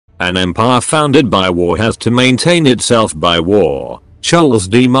An empire founded by war has to maintain itself by war. Charles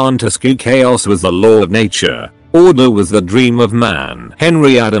de Montesquieu, chaos was the law of nature. Order was the dream of man.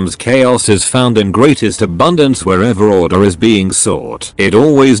 Henry Adams, chaos is found in greatest abundance wherever order is being sought. It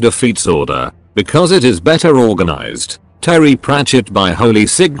always defeats order, because it is better organized. Terry Pratchett, by Holy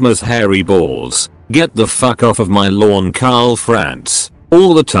Sigma's hairy balls. Get the fuck off of my lawn, Karl Franz.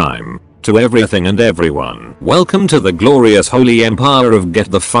 All the time. To everything and everyone. Welcome to the glorious holy empire of get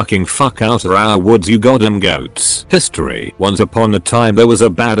the fucking fuck out of our woods, you goddamn goats. History. Once upon a time there was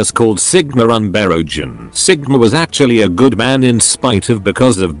a badass called Sigma Unberogen. Sigma was actually a good man in spite of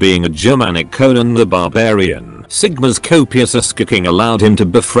because of being a Germanic Conan the Barbarian. Sigma's copious king allowed him to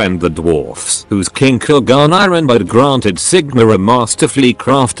befriend the dwarfs, whose king Kurgan Ironbird granted Sigma a masterfully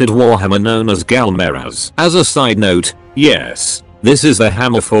crafted warhammer known as Galmeras. As a side note, yes, this is the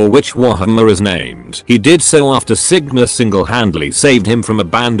hammer for which Warhammer is named. He did so after Sigma single-handedly saved him from a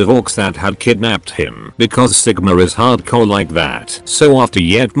band of orcs that had kidnapped him, because Sigma is hardcore like that. So after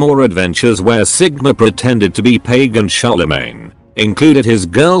yet more adventures where Sigma pretended to be pagan Charlemagne, included his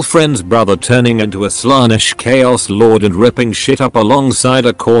girlfriend's brother turning into a Slaanesh chaos lord and ripping shit up alongside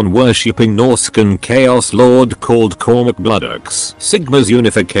a corn-worshipping Norscan chaos lord called Cormac Bloodaxe. Sigma's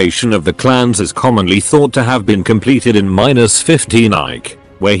unification of the clans is commonly thought to have been completed in -15 Ike,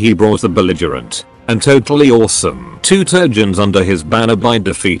 where he brought the belligerent and totally awesome Teutogens under his banner by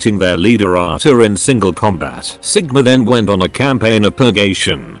defeating their leader Arthur in single combat. Sigma then went on a campaign of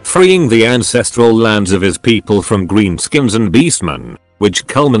purgation, freeing the ancestral lands of his people from greenskins and beastmen, which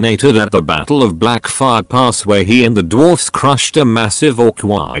culminated at the Battle of Blackfire Pass where he and the dwarfs crushed a massive orc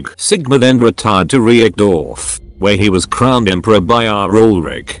warg. Sigma then retired to Riekdorf, where he was crowned emperor by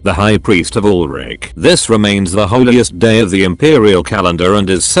Ulrich, the high priest of Ulrich. This remains the holiest day of the imperial calendar and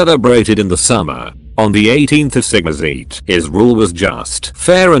is celebrated in the summer, on the 18th of Sigma's Eat. His rule was just,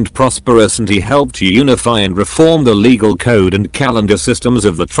 fair and prosperous, and he helped unify and reform the legal code and calendar systems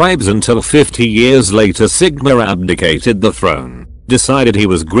of the tribes until 50 years later Sigma abdicated the throne, decided he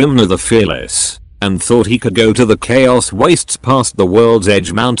was Grimnir the Fearless, and thought he could go to the chaos wastes past the World's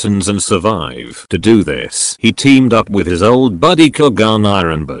Edge mountains and survive. To do this, he teamed up with his old buddy Kurgan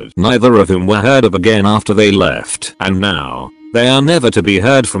Ironbird, neither of whom were heard of again after they left, and now they are never to be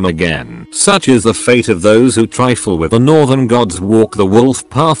heard from again. Such is the fate of those who trifle with the northern gods. Walk the wolf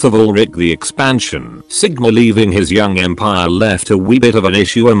path of Ulrich the Expansion. Sigma, leaving his young empire, left a wee bit of an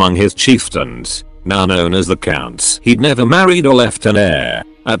issue among his chieftains, now known as the Counts. He'd never married or left an heir,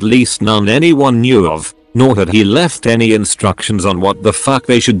 at least none anyone knew of, nor had he left any instructions on what the fuck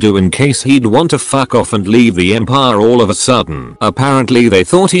they should do in case he'd want to fuck off and leave the empire all of a sudden. Apparently they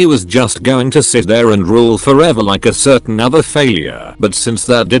thought he was just going to sit there and rule forever like a certain other failure, but since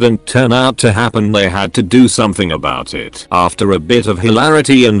that didn't turn out to happen they had to do something about it. After a bit of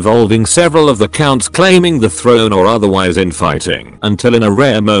hilarity involving several of the counts claiming the throne or otherwise infighting, until in a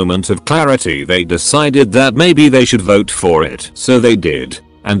rare moment of clarity they decided that maybe they should vote for it. So they did,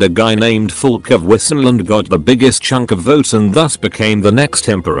 and a guy named Fulk of Wissenland got the biggest chunk of votes and thus became the next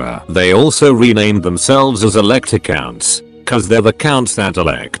emperor. They also renamed themselves as Elector Counts, cause they're the counts that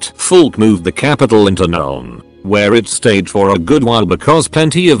elect. Fulk moved the capital into Nuln, where it stayed for a good while because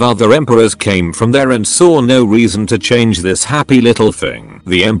plenty of other emperors came from there and saw no reason to change this happy little thing.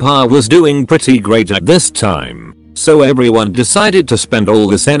 The empire was doing pretty great at this time, so everyone decided to spend all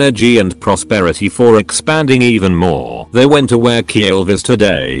this energy and prosperity for expanding even more. They went to where Kiev is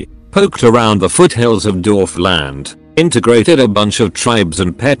today, poked around the foothills of Dorfland, integrated a bunch of tribes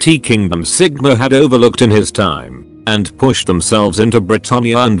and petty kingdoms Sigma had overlooked in his time, and pushed themselves into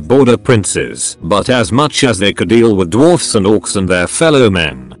Britannia and border princes. But as much as they could deal with dwarfs and orcs and their fellow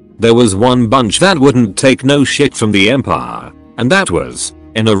men, there was one bunch that wouldn't take no shit from the empire, and that was,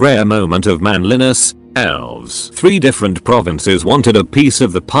 in a rare moment of manliness, elves. 3 different provinces wanted a piece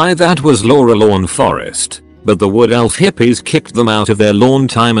of the pie that was Laurelorn Forest, but the wood elf hippies kicked them out of their lawn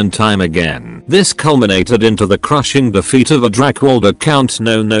time and time again. This culminated into the crushing defeat of a Drakewalder count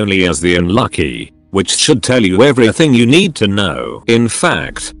known only as the Unlucky, which should tell you everything you need to know. In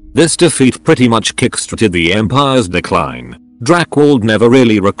fact, this defeat pretty much kickstarted the empire's decline. Drakewald never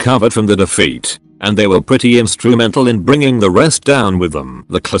really recovered from the defeat, and they were pretty instrumental in bringing the rest down with them.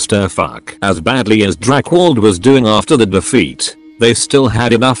 The clusterfuck. As badly as Drakewald was doing after the defeat, they still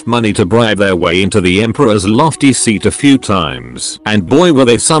had enough money to bribe their way into the emperor's lofty seat a few times. And boy were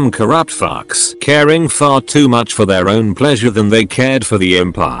they some corrupt fucks, caring far too much for their own pleasure than they cared for the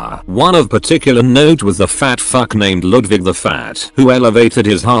empire. One of particular note was the fat fuck named Ludwig the Fat, who elevated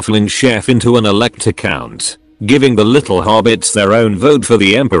his halfling chef into an elector count, giving the little hobbits their own vote for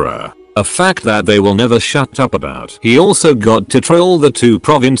the emperor. a fact that they will never shut up about. He also got to troll the 2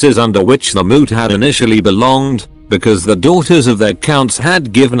 provinces under which the moot had initially belonged, because the daughters of their counts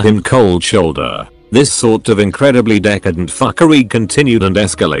had given him cold shoulder. This sort of incredibly decadent fuckery continued and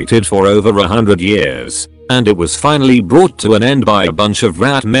escalated for over 100 years. And it was finally brought to an end by a bunch of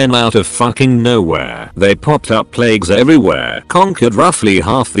rat men out of fucking nowhere. They popped up plagues everywhere, conquered roughly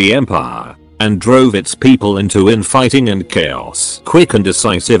half the empire, and drove its people into infighting and chaos. Quick and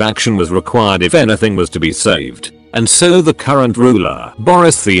decisive action was required if anything was to be saved. And so the current ruler,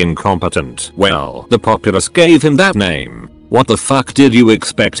 Boris the Incompetent, well, the populace gave him that name. What the fuck did you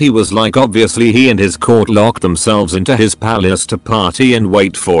expect he was like? Obviously he and his court locked themselves into his palace to party and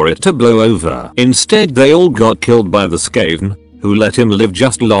wait for it to blow over. Instead they all got killed by the Skaven, who let him live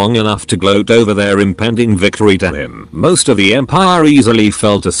just long enough to gloat over their impending victory to him. Most of the empire easily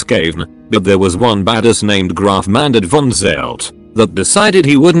fell to Skaven, but there was one badass named Graf Mandad von Zelt that decided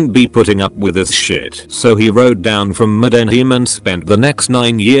he wouldn't be putting up with this shit. So he rode down from Mudenheim and spent the next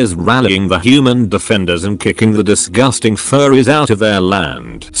 9 years rallying the human defenders and kicking the disgusting furries out of their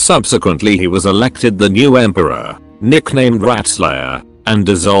land. Subsequently he was elected the new emperor, nicknamed Ratslayer, and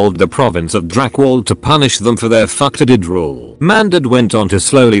dissolved the province of Drakwold to punish them for their fucked rule. Mandad went on to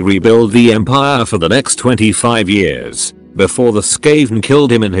slowly rebuild the empire for the next 25 years. Before the Skaven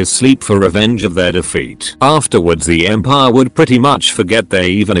killed him in his sleep for revenge of their defeat. Afterwards the empire would pretty much forget they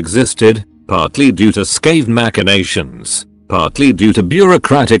even existed, partly due to Skaven machinations, partly due to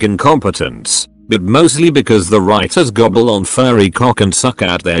bureaucratic incompetence, but mostly because the writers gobble on furry cock and suck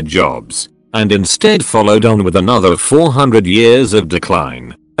at their jobs, and instead followed on with another 400 years of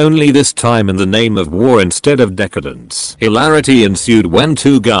decline. Only this time in the name of war instead of decadence. Hilarity ensued when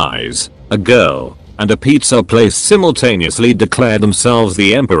 2 guys, a girl, and a pizza place simultaneously declared themselves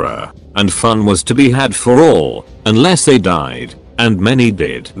the emperor, and fun was to be had for all, unless they died, and many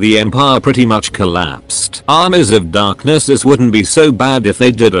did. The empire pretty much collapsed. Armies of darkness, this wouldn't be so bad if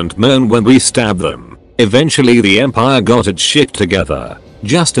they didn't moan when we stabbed them. Eventually the empire got its shit together,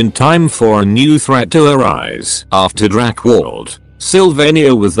 just in time for a new threat to arise. After Drakwold,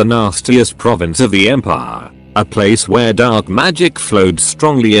 Sylvania was the nastiest province of the empire. A place where dark magic flowed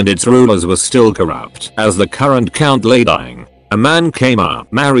strongly and its rulers were still corrupt. As the current count lay dying, a man came up,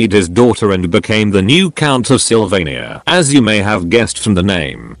 married his daughter and became the new Count of Sylvania. As you may have guessed from the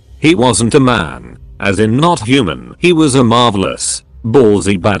name, he wasn't a man, as in not human. He was a marvelous,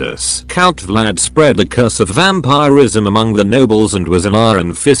 ballsy badass. Count Vlad spread the curse of vampirism among the nobles and was an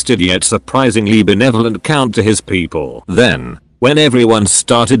iron-fisted yet surprisingly benevolent count to his people. Then, when everyone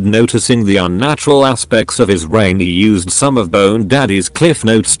started noticing the unnatural aspects of his reign, he used some of Bone Daddy's cliff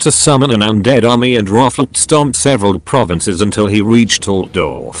notes to summon an undead army and ruffled stomped several provinces until he reached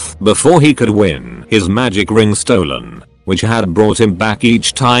Altdorf. Before he could win his magic ring stolen, which had brought him back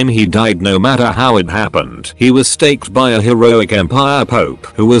each time he died no matter how it happened, he was staked by a heroic empire pope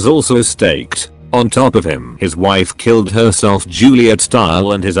who was also staked. On top of him, his wife killed herself Juliet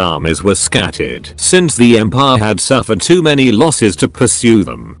style and his armies were scattered. Since the empire had suffered too many losses to pursue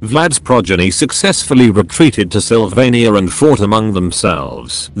them, Vlad's progeny successfully retreated to Sylvania and fought among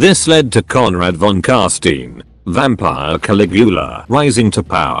themselves. This led to Conrad von Karstein, Vampire Caligula, rising to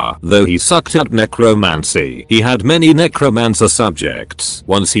power. Though he sucked at necromancy, he had many necromancer subjects.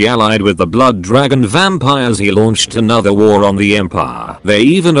 Once he allied with the blood dragon vampires, he launched another war on the empire. They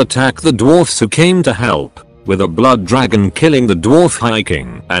even attacked the dwarfs who came to help, with a blood dragon killing the dwarf high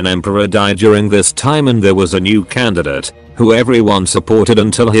king. An emperor died during this time and there was a new candidate, who everyone supported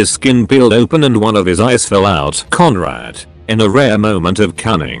until his skin peeled open and one of his eyes fell out. Conrad, in a rare moment of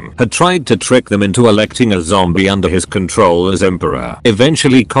cunning, had tried to trick them into electing a zombie under his control as emperor.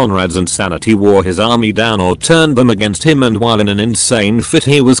 Eventually Conrad's insanity wore his army down or turned them against him, and while in an insane fit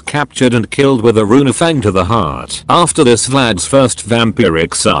he was captured and killed with a runefang to the heart. After this, Vlad's first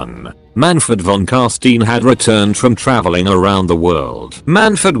vampiric son, Manfred von Karstein, had returned from traveling around the world.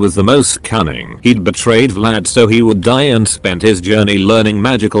 Manfred was the most cunning. He'd betrayed Vlad so he would die and spent his journey learning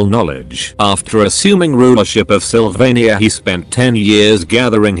magical knowledge. After assuming rulership of Sylvania, he spent 10 years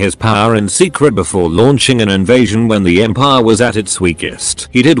gathering his power in secret before launching an invasion when the empire was at its weakest.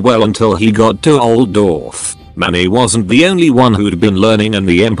 He did well until he got to Altdorf. Manny wasn't the only one who'd been learning, and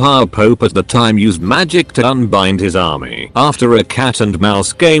the Empire Pope at the time used magic to unbind his army. After a cat and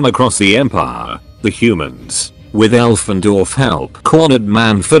mouse game across the empire, the humans, with elf and dwarf help, cornered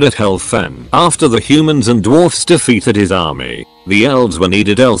Manfred at Helfen. After the humans and dwarfs defeated his army, the elves were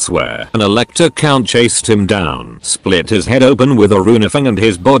needed elsewhere. An elector count chased him down, split his head open with a runefang, and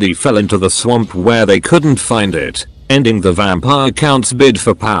his body fell into the swamp where they couldn't find it, ending the vampire count's bid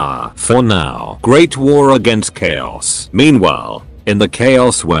for power. For now, great war against chaos. Meanwhile, in the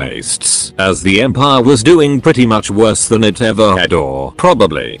Chaos Wastes, as the Empire was doing pretty much worse than it ever had or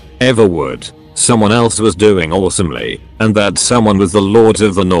probably ever would. Someone else was doing awesomely, and that someone was the Lords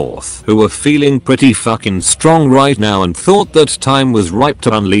of the North, who were feeling pretty fucking strong right now and thought that time was ripe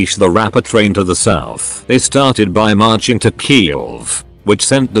to unleash the rapper train to the south. They started by marching to Kiev, which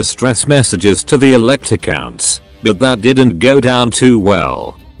sent distress messages to the elect accounts, but that didn't go down too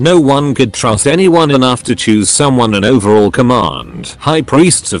well. No one could trust anyone enough to choose someone in overall command. High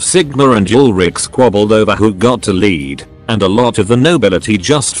priests of Sigma and Ulrich squabbled over who got to lead, and a lot of the nobility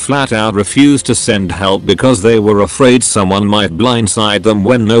just flat out refused to send help because they were afraid someone might blindside them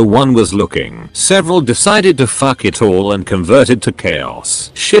when no one was looking. Several decided to fuck it all and converted to chaos.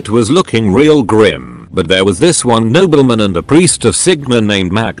 Shit was looking real grim, but there was this one nobleman and a priest of Sigma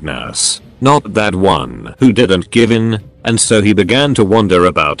named Magnus. Not that one who didn't give in, and so he began to wander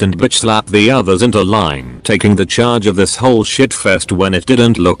about and bitch slap the others into line, taking the charge of this whole shitfest when it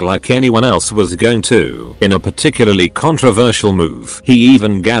didn't look like anyone else was going to. In a particularly controversial move, he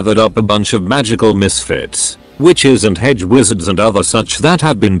even gathered up a bunch of magical misfits, witches and hedge wizards and other such that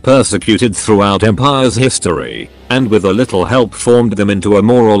had been persecuted throughout Empire's history, and with a little help formed them into a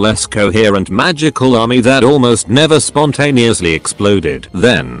more or less coherent magical army that almost never spontaneously exploded.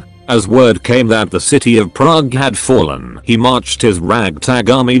 Then, as word came that the city of Prague had fallen, he marched his ragtag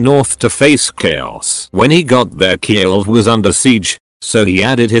army north to face chaos. When he got there, Kiev was under siege, so he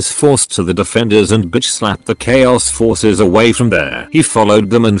added his force to the defenders and bitch slapped the chaos forces away from there. He followed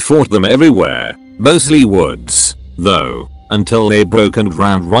them and fought them everywhere, mostly woods, though, until they broke and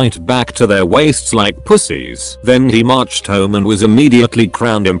ran right back to their wastes like pussies. Then he marched home and was immediately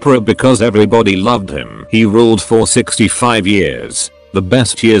crowned emperor because everybody loved him. He ruled for 65 years. The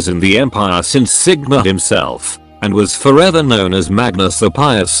best years in the Empire since Sigma himself, and was forever known as Magnus the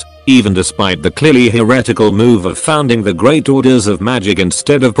Pious, even despite the clearly heretical move of founding the Great Orders of Magic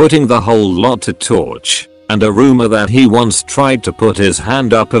instead of putting the whole lot to torch, and a rumor that he once tried to put his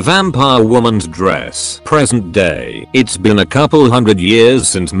hand up a vampire woman's dress. Present day. It's been a couple hundred years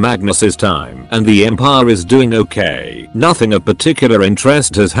since Magnus's time, and the Empire is doing okay. Nothing of particular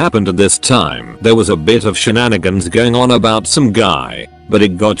interest has happened at this time. There was a bit of shenanigans going on about some guy, but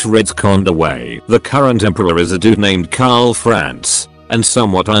it got retconned away. The current emperor is a dude named Karl Franz, and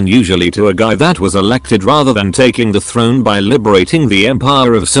somewhat unusually to a guy that was elected rather than taking the throne by liberating the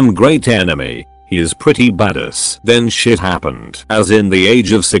empire of some great enemy. He is pretty badass. Then shit happened. As in the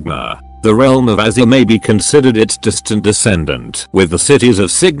age of Sigma, the realm of Azir may be considered its distant descendant. With the cities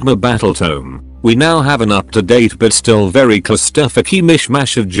of Sigma Battletome, we now have an up-to-date but still very clusterfucky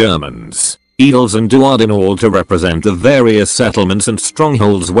mishmash of Germans, Eels and Duardin, all to represent the various settlements and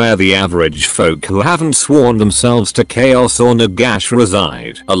strongholds where the average folk who haven't sworn themselves to Chaos or Nagash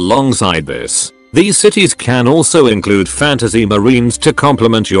reside. Alongside this, these cities can also include fantasy marines to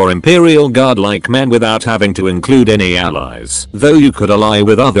complement your Imperial Guard-like men without having to include any allies. Though you could ally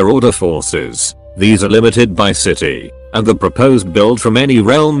with other order forces, these are limited by city, and the proposed build from any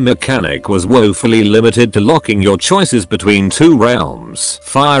realm mechanic was woefully limited to locking your choices between two realms,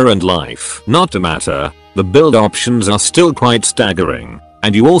 fire and life. Not to matter, the build options are still quite staggering,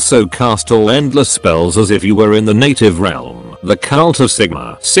 and you also cast all endless spells as if you were in the native realm. The cult of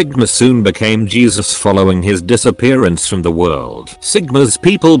Sigma. Sigma soon became Jesus following his disappearance from the world. Sigma's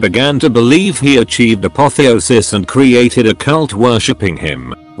people began to believe he achieved apotheosis and created a cult worshipping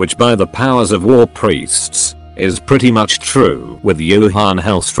him, which by the powers of war priests, is pretty much true, with Johann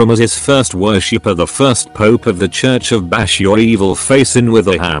Hellstrom as his first worshipper, the first pope of the Church of Bash your evil face in with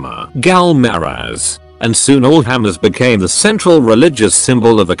a hammer. Gal Maraz. And soon all hammers became the central religious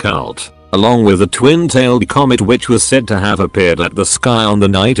symbol of the cult, along with the twin-tailed comet which was said to have appeared at the sky on the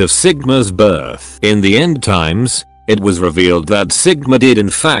night of Sigma's birth. In the end times, it was revealed that Sigma did in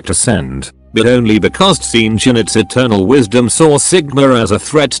fact ascend, but only because Tzeentch in its eternal wisdom saw Sigma as a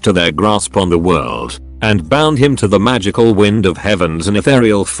threat to their grasp on the world, and bound him to the magical wind of heavens in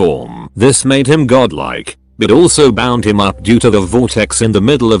ethereal form. This made him godlike, but also bound him up due to the vortex in the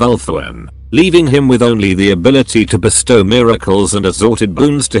middle of Ulthuan, leaving him with only the ability to bestow miracles and assorted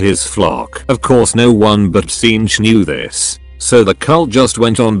boons to his flock. Of course no one but Tzeentch knew this, so the cult just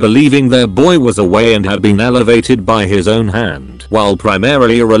went on believing their boy was away and had been elevated by his own hand. While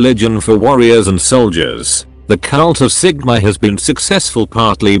primarily a religion for warriors and soldiers, the cult of Sigma has been successful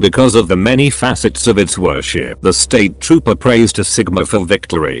partly because of the many facets of its worship. The state trooper prays to Sigma for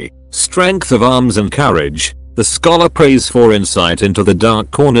victory, strength of arms and courage. The scholar prays for insight into the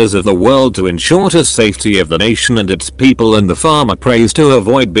dark corners of the world to ensure the safety of the nation and its people, and the farmer prays to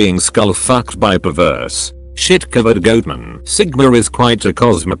avoid being skull-fucked by perverse, shit-covered goatman. Sigma is quite a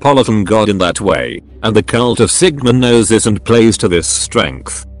cosmopolitan god in that way, and the cult of Sigma knows this and plays to this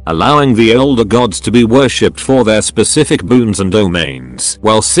strength, allowing the older gods to be worshipped for their specific boons and domains.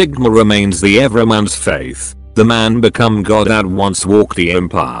 While Sigma remains the everyman's faith, the man become god that once walked the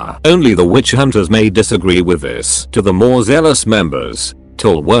empire. Only the witch hunters may disagree with this. To the more zealous members,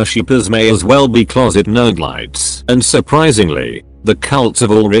 Tol worshippers may as well be closet nerdlights. And surprisingly, the cults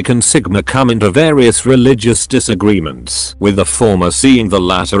of Ulrich and Sigma come into various religious disagreements, with the former seeing the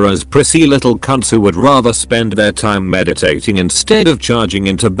latter as prissy little cunts who would rather spend their time meditating instead of charging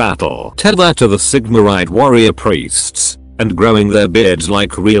into battle. Tell that to the Sigmarite warrior priests, and growing their beards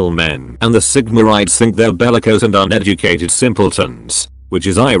like real men. And the Sigmarites think they're bellicose and uneducated simpletons, which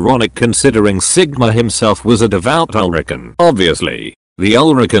is ironic considering Sigma himself was a devout Ulrican. Obviously, the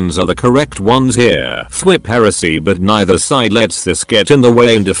Ulricans are the correct ones here. Thwip heresy, but neither side lets this get in the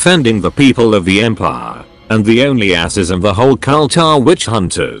way in defending the people of the empire, and the only asses in the whole cult are witch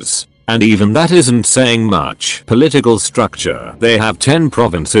hunters. And even that isn't saying much. Political structure. They have 10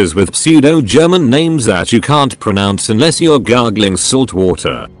 provinces with pseudo-German names that you can't pronounce unless you're gargling salt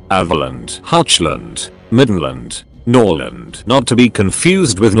water. Averland, Hutchland, Middenland, Norland, not to be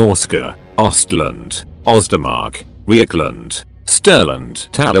confused with Norska, Ostland, Ostermark, Riekland, Sturland,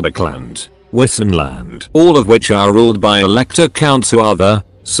 Talabekland, Wissenland, all of which are ruled by elector counts who are the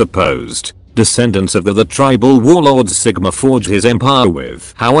supposed descendants of the tribal warlords Sigma forged his empire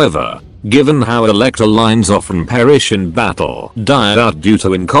with. However, given how elector lines often perish in battle, died out due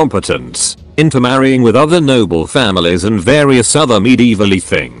to incompetence, intermarrying with other noble families and various other medievally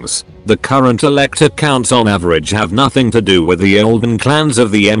things, the current elector counts on average have nothing to do with the olden clans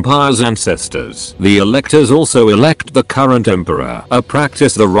of the empire's ancestors. The electors also elect the current emperor, a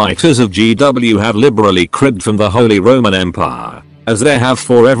practice the writers of GW have liberally cribbed from the Holy Roman Empire, as they have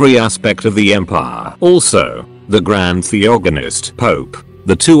for every aspect of the empire. Also, the Grand Theogonist Pope,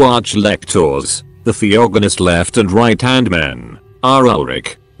 the two archlectors, the Theogonist left and right hand men, are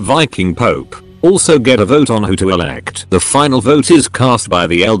Ulrich, Viking Pope, also get a vote on who to elect. The final vote is cast by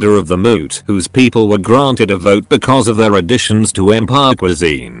the Elder of the Moot, whose people were granted a vote because of their additions to empire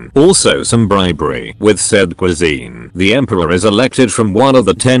cuisine. Also some bribery with said cuisine. The emperor is elected from one of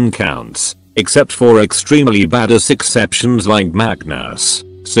the 10 counts, except for extremely badass exceptions like Magnus.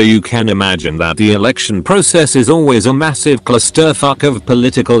 So you can imagine that the election process is always a massive clusterfuck of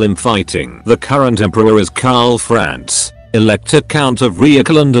political infighting. The current emperor is Karl Franz, elector count of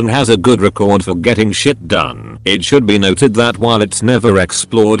Riekland, and has a good record for getting shit done. It should be noted that while it's never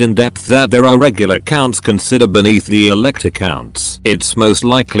explored in depth that there are regular counts considered beneath the elector counts, it's most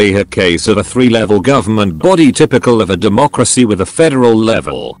likely a case of a 3-level government body typical of a democracy with a federal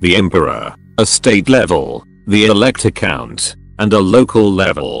level, the emperor, a state level, the elector count, and a local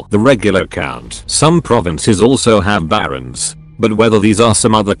level, the regular count. Some provinces also have barons, but whether these are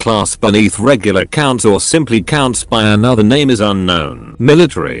some other class beneath regular counts or simply counts by another name is unknown.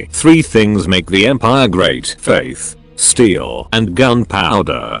 Military. 3 things make the empire great: faith, steel, and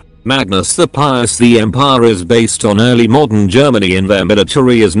gunpowder. Magnus the Pious. The empire is based on early modern Germany, and their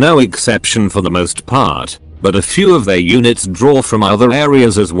military is no exception for the most part, but a few of their units draw from other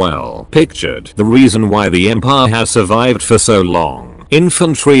areas as well. Pictured. The reason why the empire has survived for so long.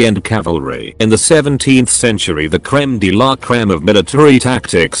 Infantry and cavalry. In the 17th century, the creme de la creme of military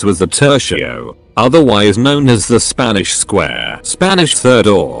tactics was the tercio, otherwise known as the Spanish square, Spanish third,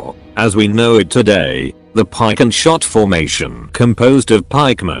 or, as we know it today, the pike and shot formation, composed of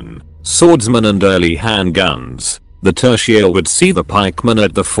pikemen, swordsmen, and early handguns. The tercio would see the pikemen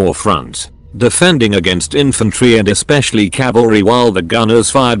at the forefront, defending against infantry and especially cavalry, while the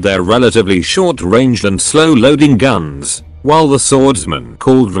gunners fired their relatively short-ranged and slow-loading guns, while the swordsman,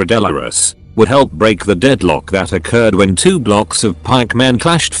 called Redellerus, would help break the deadlock that occurred when 2 blocks of pikemen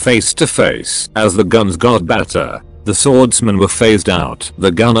clashed face to face. As the guns got better, the swordsmen were phased out.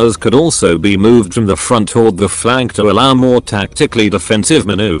 The gunners could also be moved from the front or the flank to allow more tactically defensive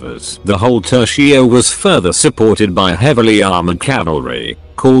maneuvers. The whole tercio was further supported by heavily armored cavalry,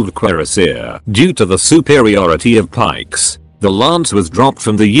 called cuirassier. Due to the superiority of pikes, the lance was dropped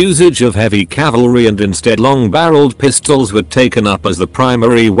from the usage of heavy cavalry, and instead long-barreled pistols were taken up as the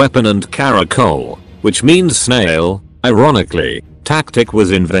primary weapon, and caracole, which means snail, ironically, tactic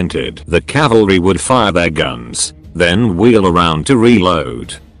was invented. The cavalry would fire their guns, then wheel around to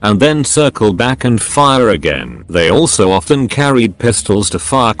reload, and then circle back and fire again. They also often carried pistols to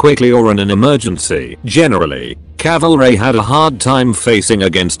fire quickly or in an emergency. Generally, cavalry had a hard time facing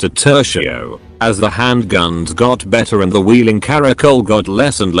against a tercio, as the handguns got better and the wheeling caracole got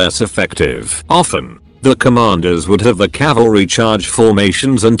less and less effective. Often, the commanders would have the cavalry charge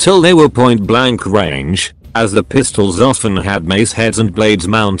formations until they were point blank range, as the pistols often had mace heads and blades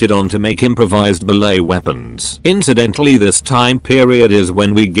mounted on to make improvised melee weapons. Incidentally, this time period is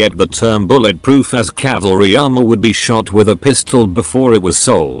when we get the term bulletproof, as cavalry armor would be shot with a pistol before it was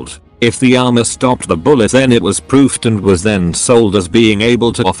sold. If the armor stopped the bullet, then it was proofed and was then sold as being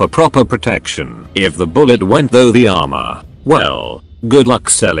able to offer proper protection. If the bullet went through the armor, well, good luck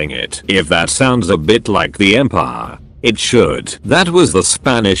selling it. If that sounds a bit like the Empire, it should. That was the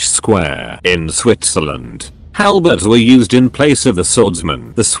Spanish square. In Switzerland, halberds were used in place of the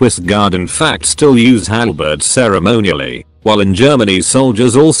swordsman. The Swiss Guard in fact still use halberds ceremonially, while in Germany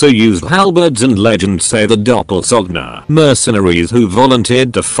soldiers also used halberds, and legends say the Doppelsogner, mercenaries who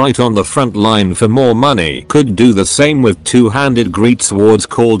volunteered to fight on the front line for more money, could do the same with two-handed great swords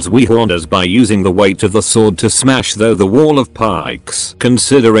called Zweihander by using the weight of the sword to smash through the wall of pikes.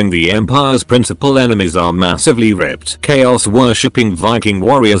 Considering the Empire's principal enemies are massively ripped, chaos-worshipping Viking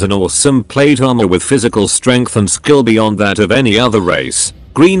warriors in awesome plate armor with physical strength and skill beyond that of any other race,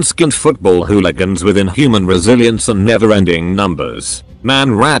 green-skinned football hooligans with inhuman resilience and never-ending numbers,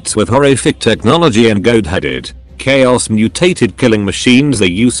 man-rats with horrific technology, and goat-headed, chaos-mutated killing machines.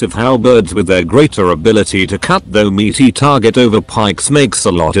 The use of halberds with their greater ability to cut though meaty target over pikes makes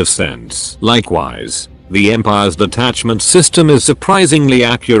a lot of sense. Likewise, the Empire's detachment system is surprisingly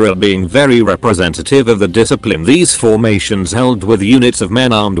accurate, being very representative of the discipline these formations held, with units of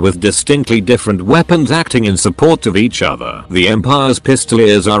men armed with distinctly different weapons acting in support of each other. The Empire's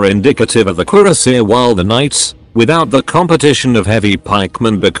pistoliers are indicative of the cuirassier, while the knights, without the competition of heavy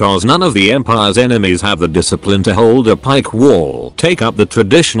pikemen because none of the Empire's enemies have the discipline to hold a pike wall, take up the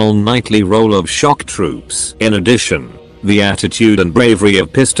traditional knightly role of shock troops. In addition, the attitude and bravery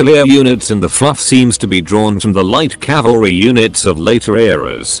of pistolier units in the fluff seems to be drawn from the light cavalry units of later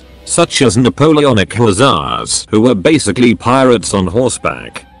eras, such as Napoleonic hussars, who were basically pirates on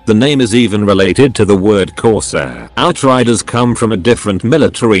horseback. The name is even related to the word corsair. Outriders come from a different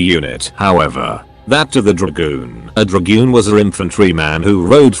military unit, however, that of the dragoon. A dragoon was an infantryman who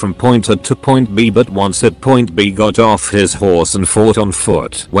rode from point A to point B, but once at point B got off his horse and fought on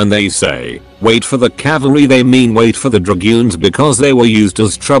foot. When they say, wait for the cavalry, they mean wait for the dragoons, because they were used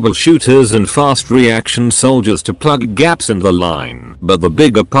as troubleshooters and fast reaction soldiers to plug gaps in the line. But the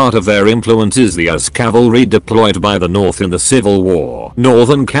bigger part of their influence is the US cavalry deployed by the North in the Civil War.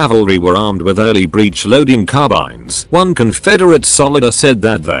 Northern cavalry were armed with early breech-loading carbines. One Confederate soldier said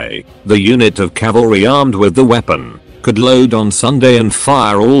that the unit of cavalry armed with the weapon, could load on Sunday and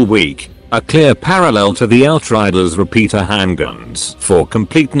fire all week. A clear parallel to the Outriders' repeater handguns. For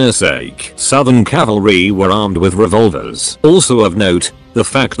completeness sake, Southern cavalry were armed with revolvers. Also of note, the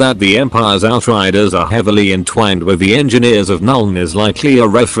fact that the Empire's Outriders are heavily entwined with the Engineers of Nuln is likely a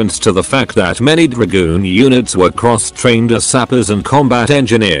reference to the fact that many dragoon units were cross-trained as sappers and combat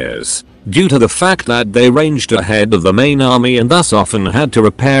engineers, due to the fact that they ranged ahead of the main army and thus often had to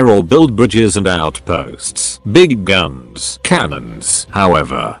repair or build bridges and outposts. Big guns, cannons,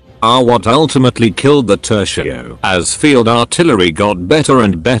 however, are what ultimately killed the Tercio. As field artillery got better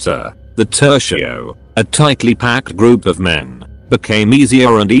and better, the Tercio, a tightly packed group of men, became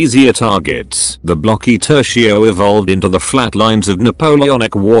easier and easier targets. The blocky Tercio evolved into the flat lines of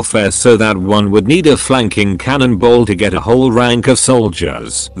Napoleonic warfare, so that one would need a flanking cannonball to get a whole rank of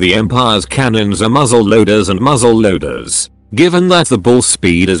soldiers. The Empire's cannons are muzzle loaders, and muzzle loaders, given that the ball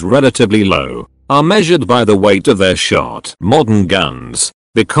speed is relatively low, are measured by the weight of their shot. Modern guns,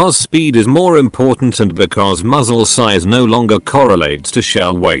 because speed is more important and because muzzle size no longer correlates to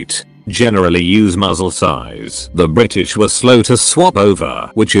shell weight, generally use muzzle size. The British were slow to swap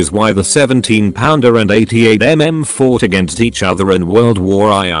over, which is why the 17-pounder and 88mm fought against each other in World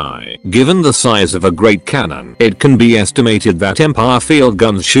War II. Given the size of a great cannon, it can be estimated that Empire field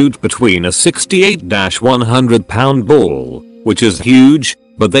guns shoot between a 68-100 pound ball, which is huge,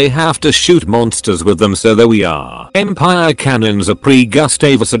 but they have to shoot monsters with them, so there we are. Empire cannons are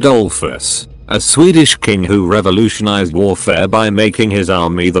pre-Gustavus Adolphus, a Swedish king who revolutionized warfare by making his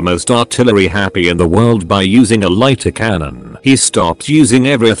army the most artillery happy in the world by using a lighter cannon. He stopped using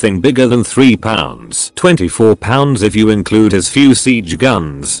everything bigger than 3 pounds, 24 pounds if you include his few siege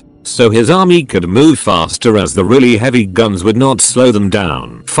guns, so his army could move faster, as the really heavy guns would not slow them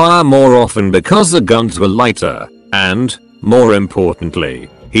down. Fire more often because the guns were lighter, and, more importantly,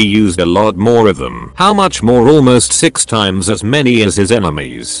 he used a lot more of them. How much more? Almost 6 times as many as his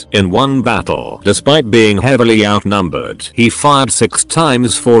enemies. In one battle, despite being heavily outnumbered, he fired 6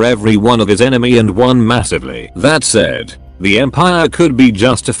 times for every one of his enemy and won massively. That said, the Empire could be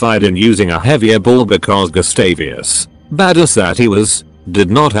justified in using a heavier ball because Gustavus, bad as that he was, did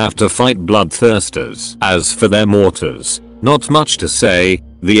not have to fight bloodthirsters. As for their mortars, not much to say.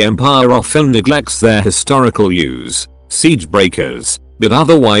 The Empire often neglects their historical use, siege breakers, but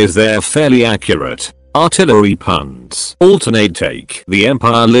otherwise they're fairly accurate. Artillery puns. Alternate take. The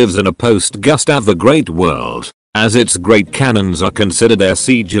Empire lives in a post-Gustav the Great world, as its great cannons are considered air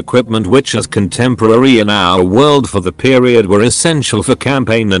siege equipment which as contemporary in our world for the period were essential for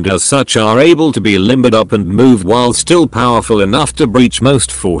campaign and as such are able to be limbered up and moved while still powerful enough to breach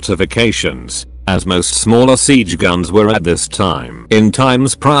most fortifications, as most smaller siege guns were at this time. In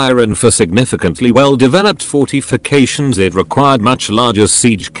times prior and for significantly well-developed fortifications it required much larger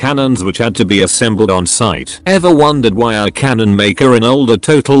siege cannons which had to be assembled on site. Ever wondered why a cannon maker in older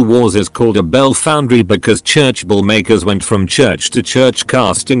Total Wars is called a bell foundry? Because church bell makers went from church to church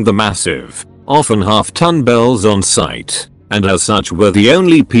casting the massive, often half-ton bells on site, and as such were the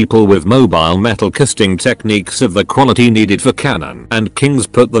only people with mobile metal casting techniques of the quality needed for cannon, and kings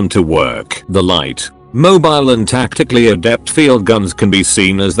put them to work. The light, mobile and tactically adept field guns can be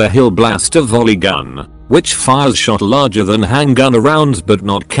seen as the Hill Blaster volley gun, which fires shot larger than handgun rounds but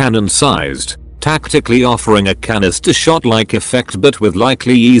not cannon sized, tactically offering a canister shot like effect but with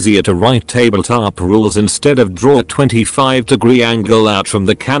likely easier to write tabletop rules instead of draw a 25-degree angle out from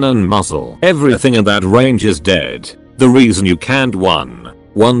the cannon muzzle. Everything in that range is dead. The reason you can't one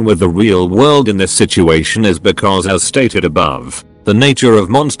with the real world in this situation is because, as stated above, the nature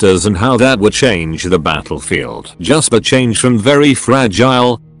of monsters and how that would change the battlefield. Just the change from very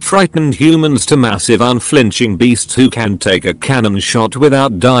fragile, frightened humans to massive unflinching beasts who can take a cannon shot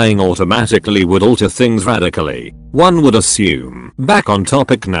without dying automatically would alter things radically, one would assume. Back on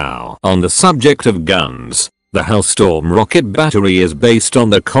topic now. On the subject of guns, the Hellstorm rocket battery is based on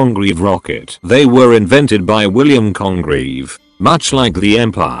the Congreve rocket. They were invented by William Congreve. Much like the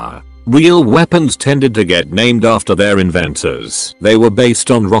Empire, real weapons tended to get named after their inventors. They were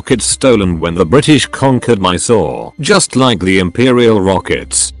based on rockets stolen when the British conquered Mysore. Just like the Imperial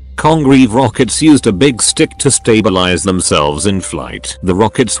rockets, Congreve rockets used a big stick to stabilize themselves in flight. The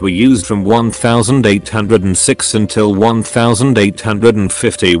rockets were used from 1806 until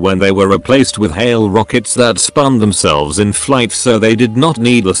 1850 when they were replaced with Hale rockets that spun themselves in flight so they did not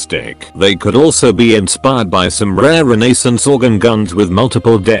need the stick. They could also be inspired by some rare Renaissance organ guns with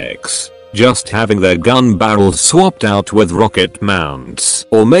multiple decks, just having their gun barrels swapped out with rocket mounts.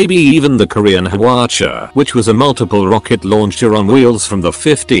 Or maybe even the Korean Hwachur, which was a multiple rocket launcher on wheels from the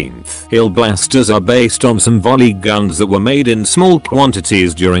 15th. Hill blasters are based on some volley guns that were made in small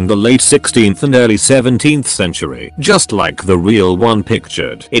quantities during the late 16th and early 17th century. Just like the real one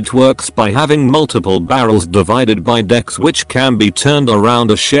pictured. It works by having multiple barrels divided by decks which can be turned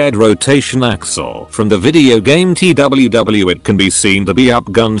around a shared rotation axle. From the video game TWW it can be seen to be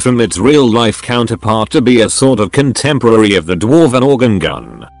upgunned from its real life counterpart to be a sort of contemporary of the dwarven organ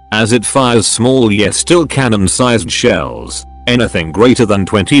gun, as it fires small yet still cannon-sized shells. Anything greater than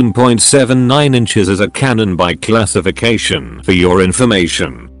 20.79 inches is a cannon by classification. For your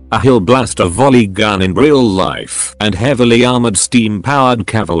information, a Hill Blaster volley gun in real life and heavily armored steam-powered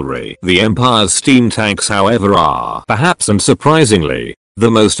cavalry. The Empire's steam tanks, however, are, perhaps unsurprisingly, the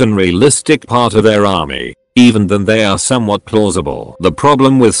most unrealistic part of their army. Even then they are somewhat plausible. The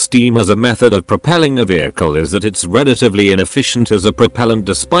problem with steam as a method of propelling a vehicle is that it's relatively inefficient as a propellant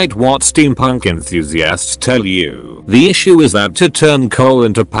despite what steampunk enthusiasts tell you. The issue is that to turn coal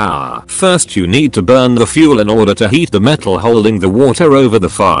into power, first you need to burn the fuel in order to heat the metal holding the water over the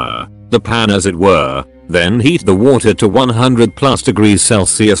fire, the pan as it were, then heat the water to 100+ degrees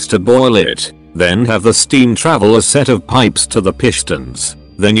Celsius to boil it, then have the steam travel a set of pipes to the pistons,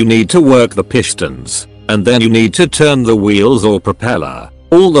 then you need to work the pistons, and then you need to turn the wheels or propeller,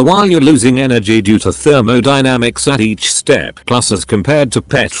 all the while you're losing energy due to thermodynamics at each step. Plus, as compared to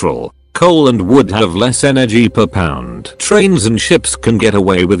petrol, coal and wood have less energy per pound. Trains and ships can get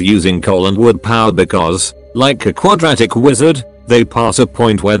away with using coal and wood power because, like a quadratic wizard, they pass a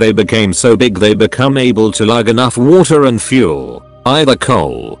point where they became so big they become able to lug enough water and fuel, either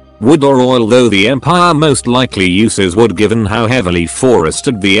coal, wood or oil, though the Empire most likely uses wood given how heavily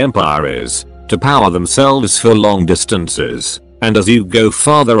forested the Empire is, to power themselves for long distances. And as you go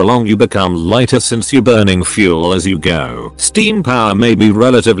farther along you become lighter since you're burning fuel as you go. Steam power may be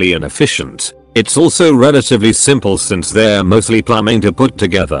relatively inefficient. It's also relatively simple since they're mostly plumbing to put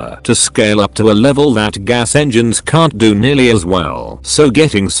together to scale up to a level that gas engines can't do nearly as well. So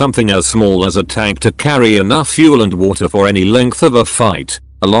getting something as small as a tank to carry enough fuel and water for any length of a fight,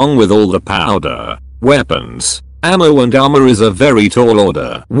 along with all the powder, weapons, ammo and armor is a very tall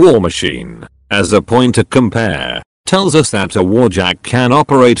order. War Machine, as a point to compare, tells us that a warjack can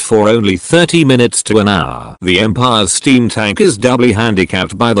operate for only 30 minutes to an hour. The Empire's steam tank is doubly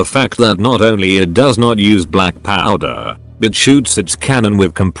handicapped by the fact that not only it does not use black powder, It shoots its cannon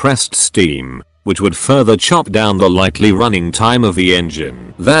with compressed steam, which would further chop down the likely running time of the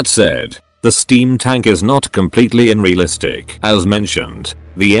engine. That said, the steam tank is not completely unrealistic. As mentioned,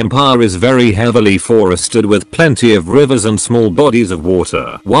 the Empire is very heavily forested with plenty of rivers and small bodies of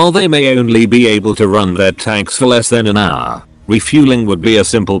water. While they may only be able to run their tanks for less than an hour, refueling would be a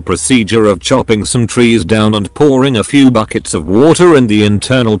simple procedure of chopping some trees down and pouring a few buckets of water in the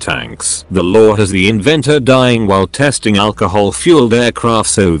internal tanks. The lore has the inventor dying while testing alcohol-fueled aircraft,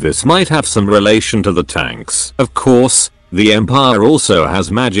 so this might have some relation to the tanks. Of course, the Empire also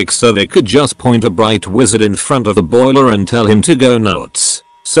has magic, so they could just point a bright wizard in front of the boiler and tell him to go nuts.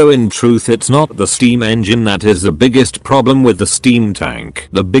 So in truth, it's not the steam engine that is the biggest problem with the steam tank.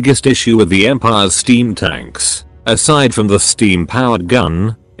 The biggest issue with the Empire's steam tanks, aside from the steam-powered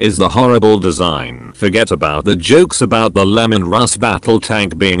gun, is the horrible design. Forget about the jokes about the Lemon Russ battle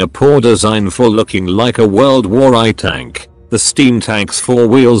tank being a poor design for looking like a World War I tank. The steam tank's 4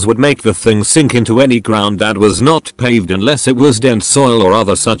 wheels would make the thing sink into any ground that was not paved unless it was dense soil or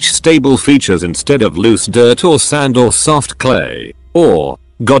other such stable features instead of loose dirt or sand or soft clay, or,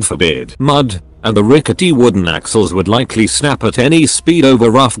 God forbid, mud, and the rickety wooden axles would likely snap at any speed over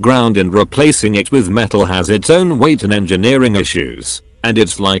rough ground, and replacing it with metal has its own weight and engineering issues, and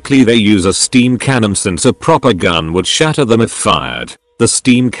it's likely they use a steam cannon since a proper gun would shatter them if fired. The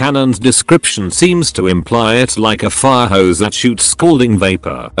steam cannon's description seems to imply it's like a fire hose that shoots scalding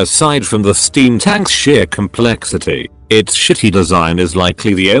vapor. Aside from the steam tank's sheer complexity, its shitty design is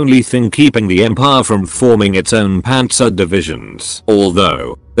likely the only thing keeping the Empire from forming its own panzer divisions.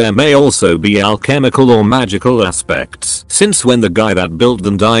 Although, there may also be alchemical or magical aspects, since when the guy that built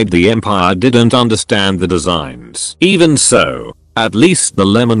them died, the Empire didn't understand the designs. Even so, at least the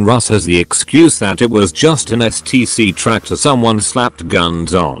Lemon Russ has the excuse that it was just an STC tractor someone slapped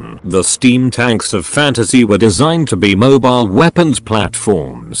guns on. The steam tanks of fantasy were designed to be mobile weapons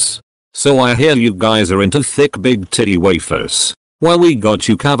platforms. So I hear you guys are into thick big titty wafers. Well, we got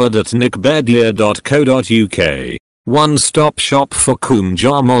you covered at neckbeardia.co.uk. One-stop shop for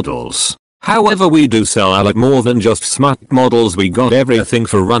Kumjar models. However, we do sell a lot more than just smut models. We got everything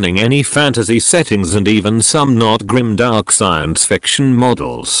for running any fantasy settings and even some not grim dark science fiction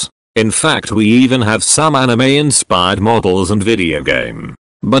models. In fact, we even have some anime inspired models and video game.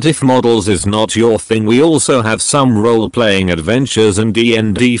 But if models is not your thing, we also have some role-playing adventures and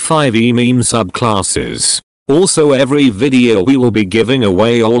D&D 5e meme subclasses. Also, every video we will be giving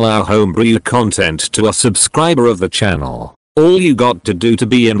away all our homebrew content to a subscriber of the channel. All you got to do to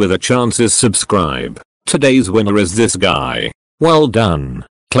be in with a chance is subscribe. Today's winner is this guy. Well done.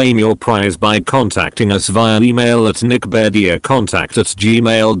 Claim your prize by contacting us via email at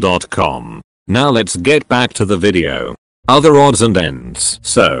neckbeardiacontact@gmail.com. Now let's get back to the video. Other odds and ends.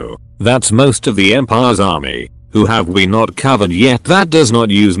 So, that's most of the Empire's army. Who have we not covered yet that does not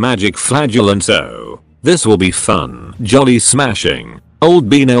use magic flagellant? So, this will be fun. Jolly smashing.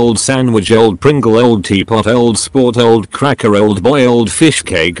 Old bean, old sandwich, old Pringle, old teapot, old sport, old cracker, old boy, old fish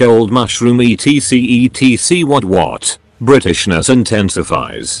cake, old mushroom, etc. What? Britishness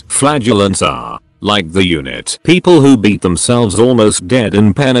intensifies. Flagellants are, like the unit, people who beat themselves almost dead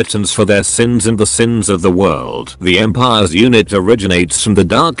in penitence for their sins and the sins of the world. The Empire's unit originates from the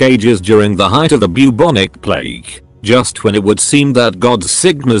Dark Ages during the height of the bubonic plague. Just when it would seem that God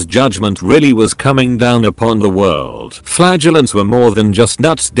Sigma's judgment really was coming down upon the world. Flagellants were more than just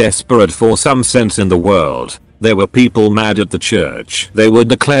nuts desperate for some sense in the world. They were people mad at the church. They were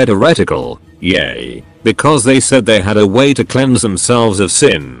declared heretical, yay, because they said they had a way to cleanse themselves of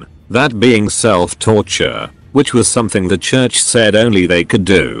sin, that being self-torture, which was something the church said only they could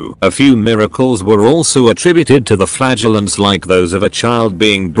do. A few miracles were also attributed to the flagellants, like those of a child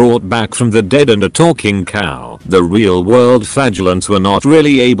being brought back from the dead and a talking cow. The real world flagellants were not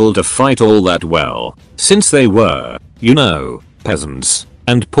really able to fight all that well, since they were, you know, peasants,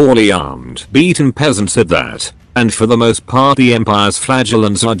 and poorly armed. Beaten peasants at that. And for the most part the Empire's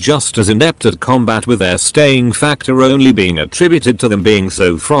flagellants are just as inept at combat, with their staying factor only being attributed to them being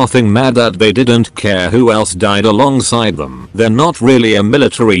so frothing mad that they didn't care who else died alongside them. They're not really a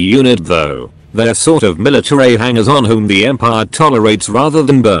military unit though. They're sort of military hangers-on whom the Empire tolerates rather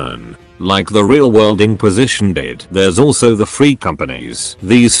than burn, like the real-world Inquisition did. There's also the free companies.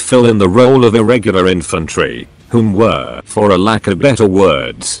 These fill in the role of irregular infantry, whom were, for a lack of better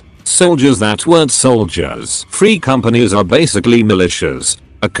words, soldiers that weren't soldiers. Free companies are basically militias,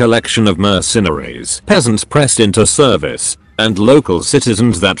 a collection of mercenaries, peasants pressed into service, and local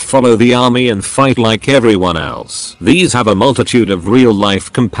citizens that follow the army and fight like everyone else. These have a multitude of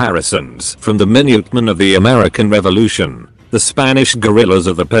real-life comparisons, from the minutemen of the American Revolution, the Spanish guerrillas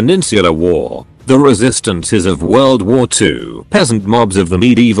of the Peninsular War, the resistances of World War II, peasant mobs of the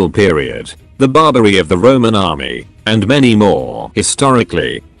medieval period, the barbary of the Roman army, and many more.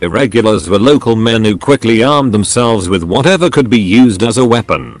 Historically, irregulars were local men who quickly armed themselves with whatever could be used as a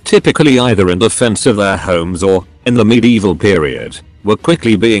weapon, typically either in defense of their homes or, in the medieval period, were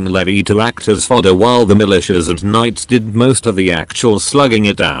quickly being levied to act as fodder while the militias and knights did most of the actual slugging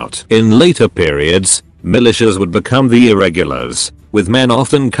it out. In later periods, militias would become the irregulars, with men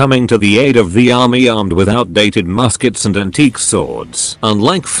often coming to the aid of the army armed with outdated muskets and antique swords.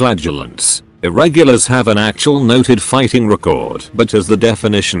 Unlike flagellants, irregulars have an actual noted fighting record, but as the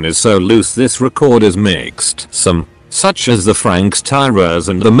definition is so loose, this record is mixed. Some, such as the Franks tireurs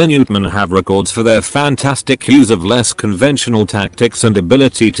and the Minutemen, have records for their fantastic use of less conventional tactics and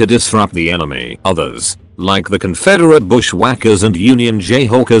ability to disrupt the enemy. Others, like the Confederate bushwhackers and Union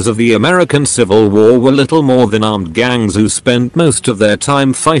Jayhawkers of the American Civil War, were little more than armed gangs who spent most of their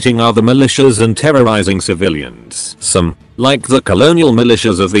time fighting other militias and terrorizing civilians. Some, like the colonial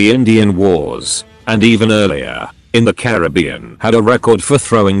militias of the Indian Wars, and even earlier, in the Caribbean, had a record for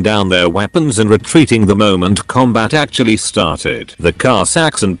throwing down their weapons and retreating the moment combat actually started. The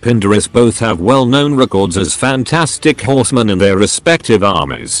Cossacks and Pindaris both have well-known records as fantastic horsemen in their respective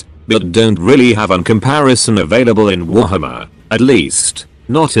armies, but don't really have a comparison available in Warhammer, at least,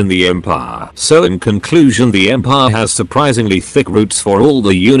 not in the Empire. So in conclusion, the Empire has surprisingly thick roots for all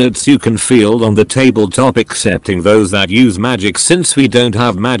the units you can field on the tabletop, excepting those that use magic, since we don't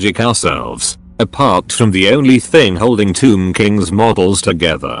have magic ourselves. Apart from the only thing holding Tomb King's models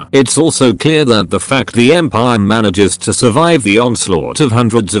together. It's also clear that the fact the Empire manages to survive the onslaught of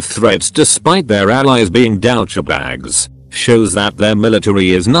hundreds of threats despite their allies being douchebags shows that their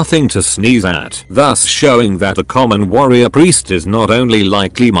military is nothing to sneeze at, thus showing that the common warrior priest is not only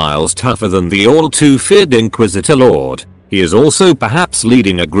likely miles tougher than the all too feared Inquisitor Lord, he is also perhaps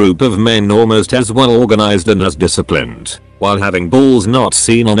leading a group of men almost as well organized and as disciplined, while having balls not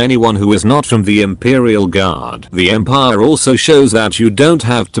seen on anyone who is not from the Imperial Guard. The Empire also shows that you don't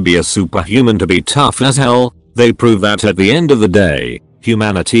have to be a superhuman to be tough as hell. They prove that at the end of the day,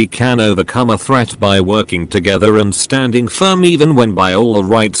 humanity can overcome a threat by working together and standing firm even when by all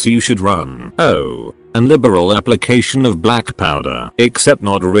rights you should run. Oh, and liberal application of black powder. Except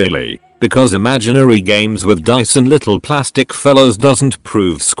not really, because imaginary games with dice and little plastic fellows doesn't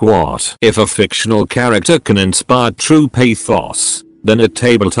prove squat. If a fictional character can inspire true pathos, then a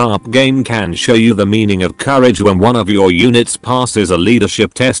tabletop game can show you the meaning of courage when one of your units passes a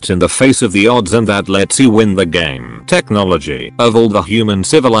leadership test in the face of the odds, and that lets you win the game. Technology. Of all the human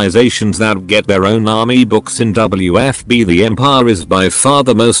civilizations that get their own army books in WFB, the Empire is by far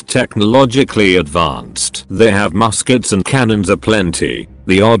the most technologically advanced. They have muskets and cannons aplenty,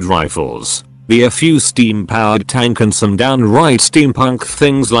 the odd rifles, a few steam-powered tank, and some downright steampunk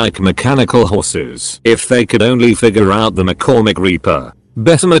things like mechanical horses. If they could only figure out the McCormick Reaper,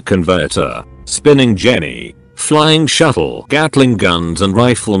 Bessemer Converter, Spinning Jenny, flying shuttle, Gatling guns and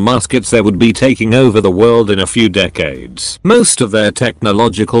rifle muskets, they would be taking over the world in a few decades. Most of their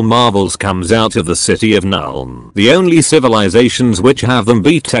technological marvels comes out of the city of Nuln. The only civilizations which have them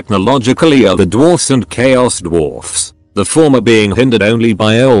beat technologically are the dwarfs and chaos dwarfs, the former being hindered only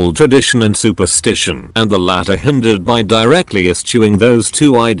by old tradition and superstition, and the latter hindered by directly eschewing those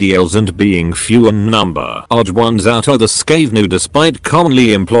two ideals and being few in number. Odd ones out are the Skavenu, despite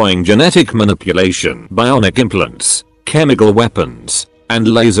commonly employing genetic manipulation, bionic implants, chemical weapons, and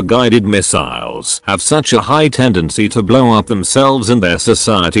laser-guided missiles, have such a high tendency to blow up themselves and their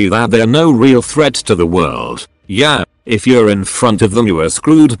society that they're no real threat to the world. Yeah, if you're in front of them you are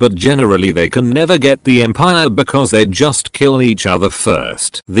screwed, but generally they can never get the Empire because they just kill each other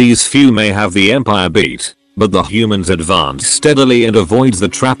first. These few may have the Empire beat, but the humans advance steadily and avoids the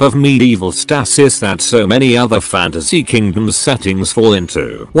trap of medieval stasis that so many other fantasy kingdoms settings fall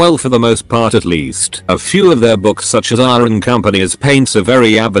into. Well, for the most part at least. A few of their books, such as Iron Companies, paints a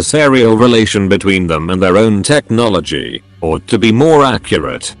very adversarial relation between them and their own technology, or to be more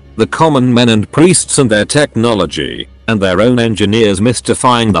accurate, the common men and priests and their technology, and their own engineers.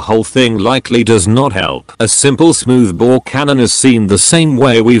 Mystifying the whole thing likely does not help. A simple smoothbore cannon is seen the same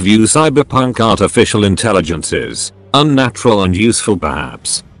way we view cyberpunk artificial intelligences, unnatural and useful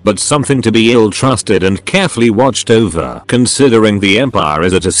perhaps, but something to be ill-trusted and carefully watched over, considering the Empire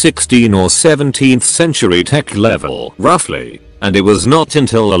is at a 16th or 17th century tech level, roughly. And it was not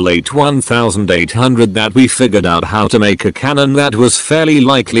until the late 1800 that we figured out how to make a cannon that was fairly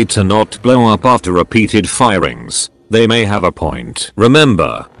likely to not blow up after repeated firings. They may have a point.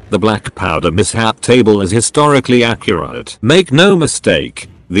 Remember, the black powder mishap table is historically accurate. Make no mistake,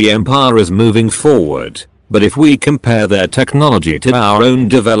 the Empire is moving forward, But if we compare their technology to our own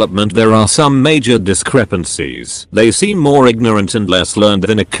development, there are some major discrepancies. They seem more ignorant and less learned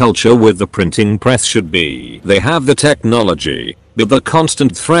than a culture with the printing press should be. They have the technology, but the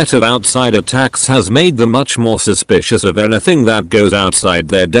constant threat of outside attacks has made them much more suspicious of anything that goes outside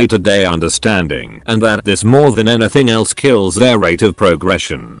their day-to-day understanding, and that this more than anything else kills their rate of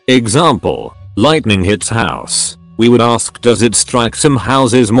progression. Example: lightning hits house. We would ask, does it strike some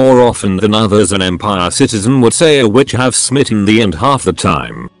houses more often than others? An Empire citizen would say, which have smitten the end half the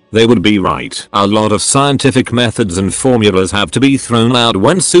time. They would be right. A lot of scientific methods and formulas have to be thrown out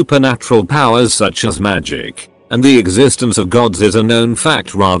when supernatural powers such as magic and the existence of gods is a known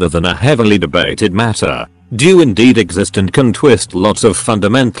fact rather than a heavily debated matter, do indeed exist and can twist lots of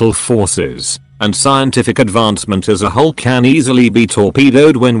fundamental forces, and scientific advancement as a whole can easily be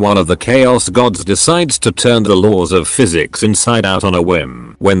torpedoed when one of the chaos gods decides to turn the laws of physics inside out on a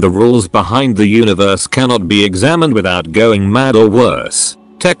whim. When the rules behind the universe cannot be examined without going mad or worse.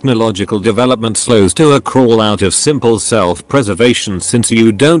 Technological development slows to a crawl out of simple self-preservation, since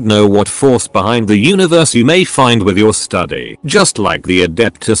you don't know what force behind the universe you may find with your study. Just like the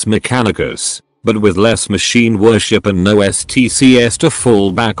Adeptus Mechanicus, but with less machine worship and no STCS to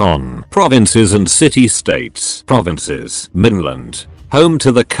fall back on. Provinces and city-states. Provinces. Midland. Home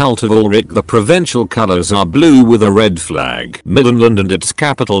to the cult of Ulrich. The provincial colors are blue with a red flag. Midland and its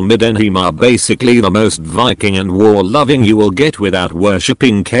capital Middenheim are basically the most Viking and war-loving you will get without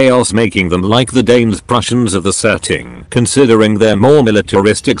worshipping chaos, making them like the Danes Prussians of the setting, considering their more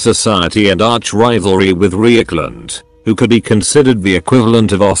militaristic society and arch rivalry with Rieckland, who could be considered the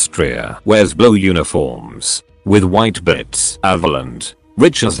equivalent of Austria. Wears blue uniforms with white bits. Aveland.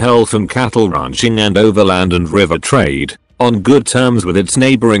 Rich as hell from cattle ranching and overland and river trade, on good terms with its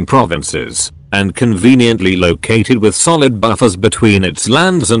neighboring provinces, and conveniently located with solid buffers between its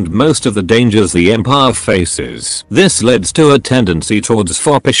lands and most of the dangers the empire faces. This leads to a tendency towards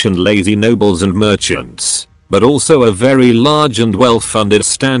foppish and lazy nobles and merchants, but also a very large and well-funded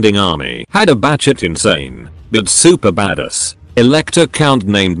standing army. Had a batshit insane, but super badass Elector Count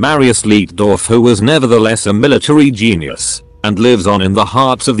named Marius Leitdorf, who was nevertheless a military genius, and lives on in the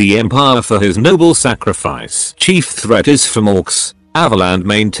hearts of the empire for his noble sacrifice. Chief threat is from orcs. Avaland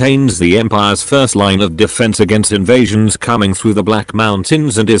maintains the empire's first line of defense against invasions coming through the Black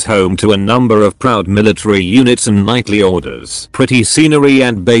Mountains and is home to a number of proud military units and knightly orders. Pretty scenery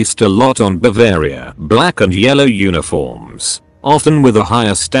and based a lot on Bavaria. Black and yellow uniforms, often with a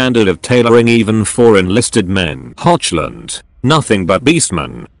higher standard of tailoring even for enlisted men. Hochland. Nothing but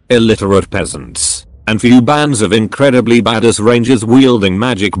beastmen, illiterate peasants, and few bands of incredibly badass rangers wielding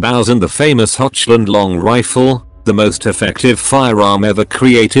magic bows and the famous Hochland long rifle, the most effective firearm ever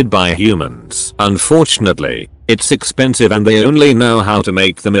created by humans. Unfortunately, it's expensive and they only know how to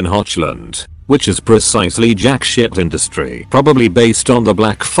make them in Hochland, which is precisely jackshit industry, probably based on the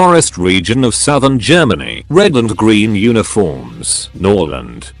Black Forest region of southern Germany. Red and green uniforms.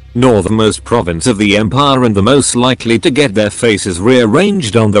 Norland. Northernmost province of the empire and the most likely to get their faces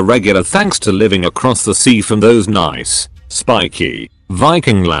rearranged on the regular thanks to living across the sea from those nice, spiky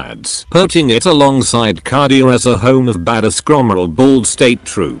Viking lads. Putting it alongside Cardia as a home of badass Grommerl bald state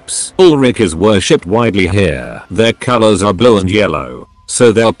troops. Ulrich is worshipped widely here. Their colors are blue and yellow,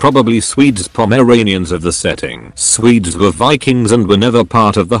 so they're probably Swedes Pomeranians of the setting. Swedes were Vikings and were never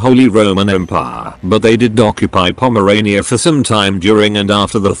part of the Holy Roman Empire, but they did occupy Pomerania for some time during and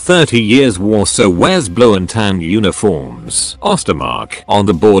after the 30 Years' War, so wears blue and tan uniforms. Ostermark, on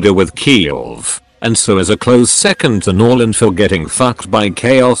the border with Kiev, and so is a close second to Norland for getting fucked by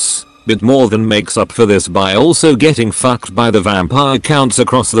chaos, but more than makes up for this by also getting fucked by the vampire counts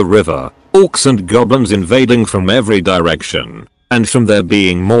across the river, orcs and goblins invading from every direction, and from there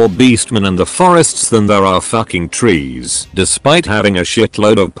being more beastmen in the forests than there are fucking trees. Despite having a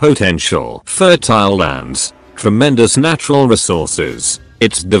shitload of potential fertile lands, tremendous natural resources,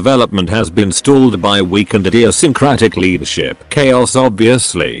 its development has been stalled by weak and idiosyncratic leadership. Chaos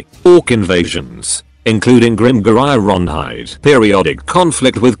obviously, orc invasions, including Grimgariah Ronhide, periodic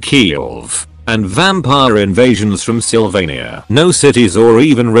conflict with Kiev, and vampire invasions from Sylvania. No cities or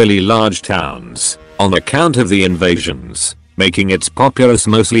even really large towns, on account of the invasions, making its populace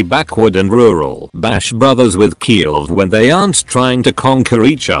mostly backward and rural. Bash brothers with Kiev when they aren't trying to conquer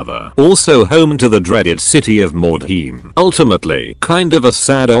each other. Also home to the dreaded city of Mordheim. Ultimately, kind of a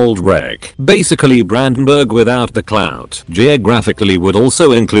sad old wreck. Basically Brandenburg without the clout. Geographically would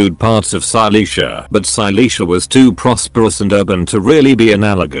also include parts of Silesia, but Silesia was too prosperous and urban to really be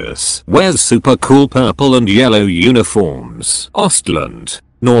analogous. Wears super cool purple and yellow uniforms. Ostland.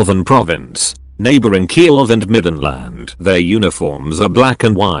 Northern province. neighboring Kiev and Middenland. Their uniforms are black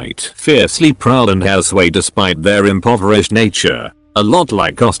and white, fiercely proud and elsewhere despite their impoverished nature. A lot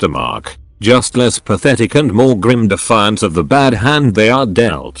like Ostermark, just less pathetic and more grim defiance of the bad hand they are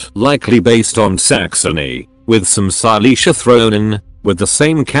dealt. Likely based on Saxony, with some Silesia thrown in, with the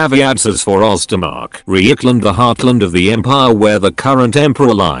same caveats as for Ostermark. Reikland, the heartland of the empire where the current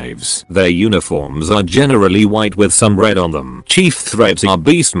emperor lives. Their uniforms are generally white with some red on them. Chief threats are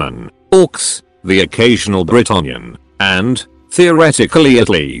beastmen, orcs, the occasional Bretonnian, and, theoretically at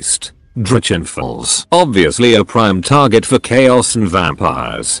least, Drachenfels. Obviously a prime target for chaos and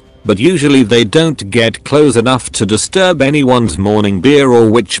vampires, but usually they don't get close enough to disturb anyone's morning beer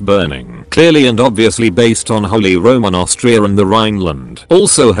or witch burning. Clearly and obviously based on Holy Roman Austria and the Rhineland.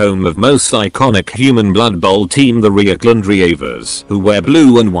 Also home of most iconic human blood bowl team the Reikland Reavers, who wear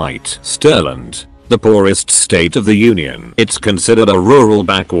blue and white. Stirland, the poorest state of the Union. It's considered a rural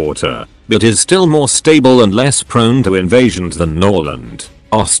backwater, but is still more stable and less prone to invasions than Norland,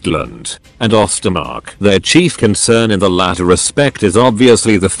 Ostland, and Ostermark. Their chief concern in the latter respect is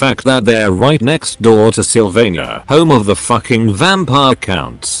obviously the fact that they're right next door to Sylvania, home of the fucking vampire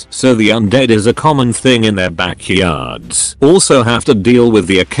counts, so the undead is a common thing in their backyards. Also have to deal with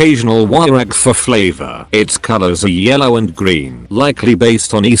the occasional Wyrak for flavor. Its colors are yellow and green, likely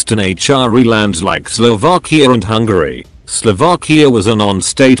based on Eastern HRE lands like Slovakia and Hungary. Slovakia was a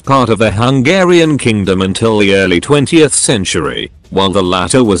non-state part of the Hungarian kingdom until the early 20th century, while the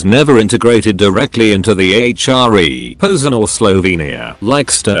latter was never integrated directly into the HRE. Posen or Slovenia. Like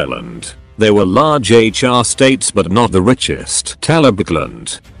Stirland, they were large HR states but not the richest.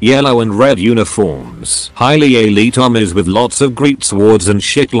 Talabekland, yellow and red uniforms. Highly elite armies with lots of great swords and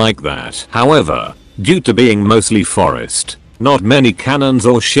shit like that. However, due to being mostly forest, not many cannons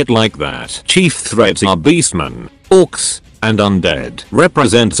or shit like that. Chief threats are beastmen, orcs, and undead.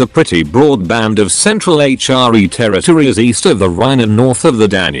 Represents a pretty broad band of central HRE territories east of the Rhine and north of the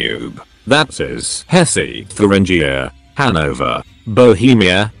Danube. That is Hesse, Thuringia, Hanover,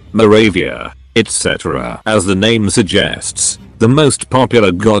 Bohemia, Moravia, etc. As the name suggests, the most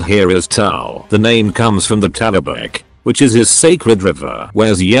popular god here is Tal. The name comes from the Talabek, which is his sacred river.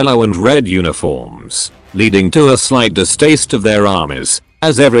 Wears yellow and red uniforms, leading to a slight distaste of their armies,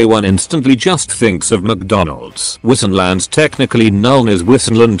 as everyone instantly just thinks of McDonald's. Wissenland's technically known as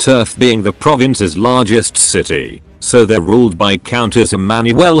Wissenland Turf being the province's largest city, so they're ruled by Countess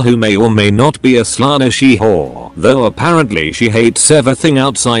Emmanuel who may or may not be a Slaaneshi whore, though apparently she hates everything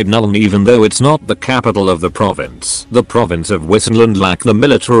outside Nuln even though it's not the capital of the province. The province of Wissenland lack the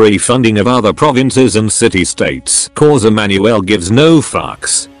military funding of other provinces and city-states, cause Emmanuel gives no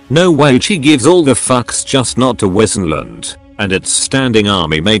fucks. No way she gives all the fucks just not to Wissenland. And its standing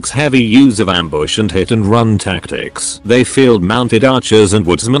army makes heavy use of ambush and hit and run tactics. They field mounted archers and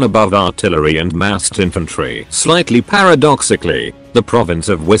woodsmen above artillery and massed infantry. Slightly paradoxically, the province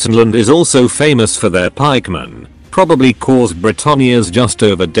of Wissenland is also famous for their pikemen, probably cause Britannia's just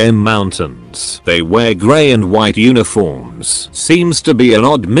over dem mountains. They wear grey and white uniforms. Seems to be an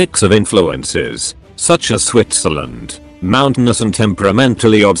odd mix of influences, such as Switzerland, mountainous and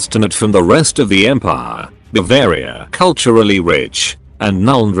temperamentally obstinate from the rest of the empire, Bavaria, culturally rich, and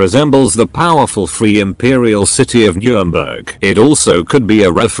Nuln resembles the powerful free imperial city of Nuremberg. It also could be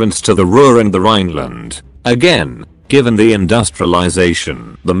a reference to the Ruhr and the Rhineland. Again, given the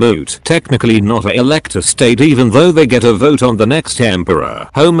industrialization, the Moot technically not a elector state even though they get a vote on the next emperor.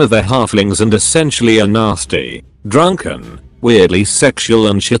 Home of the halflings and essentially a nasty, drunken, weirdly sexual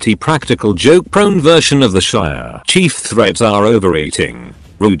and shitty practical joke-prone version of the Shire. Chief threats are overeating,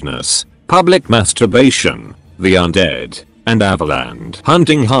 rudeness, public masturbation, the undead, and Averland.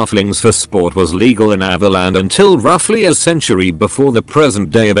 Hunting halflings for sport was legal in Averland until roughly a century before the present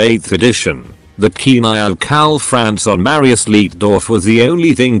day of 8th edition. The keen eye of Karl Franz on Marius Leitdorf was the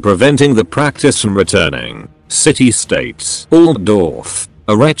only thing preventing the practice from returning. City-states. Altdorf,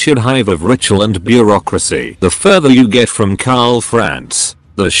 a wretched hive of ritual and bureaucracy. The further you get from Karl Franz,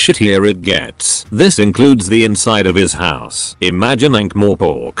 the shittier it gets. This includes the inside of his house. Imagine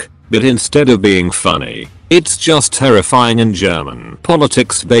Ankh-Morpork. But instead of being funny, it's just terrifying in German.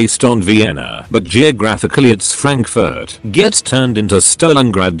 Politics based on Vienna, but geographically it's Frankfurt. Gets turned into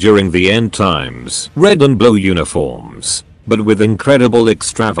Stalingrad during the end times. Red and blue uniforms, but with incredible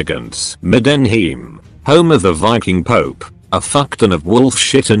extravagance. Middenheim, home of the Viking Pope. A fuckton of wolf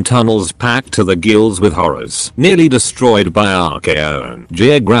shit and tunnels packed to the gills with horrors. Nearly destroyed by Archaon.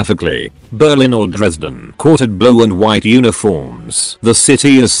 Geographically, Berlin or Dresden. Quartered blue and white uniforms. The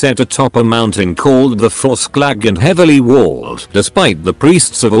city is set atop a mountain called the Forsklag and heavily walled. Despite the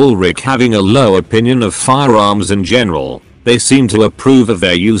priests of Ulrich having a low opinion of firearms in general, They seem to approve of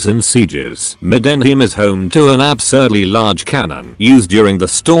their use in sieges. Middenheim is home to an absurdly large cannon used during the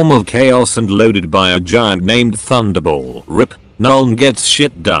Storm of Chaos and loaded by a giant named Thunderball. RIP. Nuln gets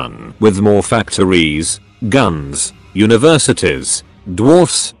shit done with more factories, guns, universities,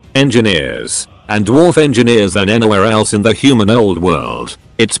 dwarfs, engineers, and dwarf engineers than anywhere else in the human old world.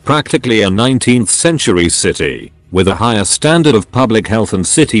 It's practically a 19th century city, with a higher standard of public health and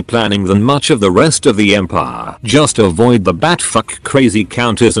city planning than much of the rest of the empire. Just avoid the batfuck crazy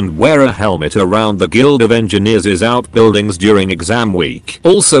counters and wear a helmet around the Guild of Engineers' outbuildings during exam week.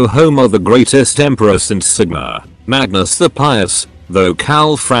 Also home of the greatest emperor since Sigma, Magnus the Pious, though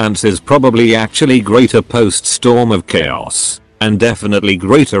Karl Franz is probably actually greater post Storm of Chaos. And definitely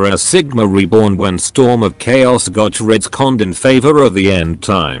greater as Sigma reborn when Storm of Chaos got retconned in favor of the end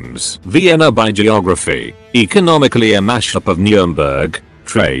times. Vienna by geography, economically a mashup of Nuremberg,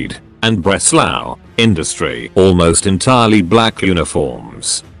 trade, and Breslau, industry. Almost entirely black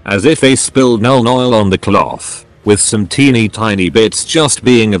uniforms, as if they spilled Nuln oil on the cloth, with some teeny tiny bits just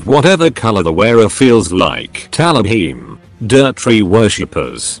being of whatever color the wearer feels like. Talabheim, dirt tree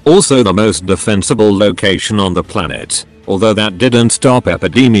worshippers. Also the most defensible location on the planet. Although that didn't stop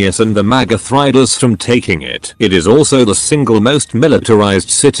Epidemius and the Magathriders from taking it. It is also the single most militarized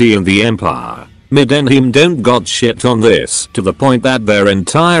city in the empire. Middenheim don't got shit on this, to the point that their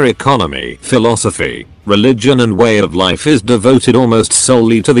entire economy, philosophy, religion and way of life is devoted almost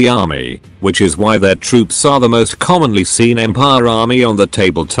solely to the army, which is why their troops are the most commonly seen empire army on the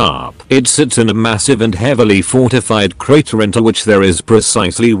tabletop. It sits in a massive and heavily fortified crater into which there is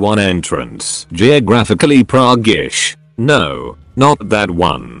precisely one entrance. Geographically Prague-ish. No, not that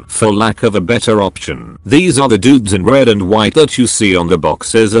one, for lack of a better option. These are the dudes in red and white that you see on the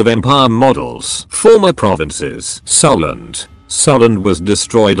boxes of empire models. Former provinces. Solent. Solent was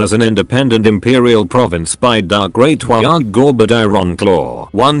destroyed as an independent imperial province by Dark Great Warg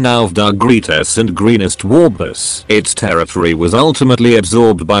Gorbadironclaw, one now of Dark Greatest and Greenest Warbus. Its territory was ultimately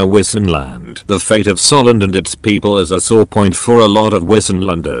absorbed by Wissenland. The fate of Solent and its people is a sore point for a lot of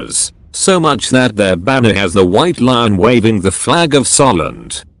Wissenlanders. So much that their banner has the white lion waving the flag of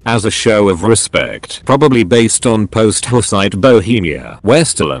Solent, as a show of respect. Probably based on post-Hussite Bohemia.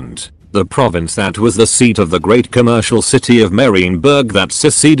 Westerland, the province that was the seat of the great commercial city of Marienburg that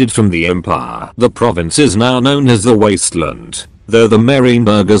seceded from the empire. The province is now known as the Wasteland, though the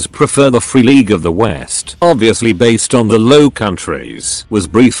Marienburgers prefer the Free League of the West. Obviously based on the Low Countries. Was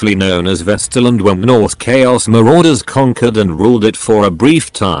briefly known as Vesterland when Norse Chaos marauders conquered and ruled it for a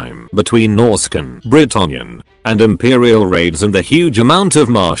brief time. Between Norscan, Britannian, and Imperial raids and the huge amount of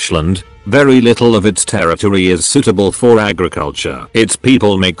marshland, very little of its territory is suitable for agriculture. Its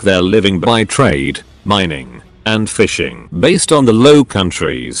people make their living by trade, mining, and fishing. Based on the Low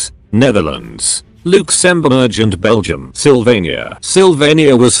Countries, Netherlands, Luxembourg and Belgium. Sylvania.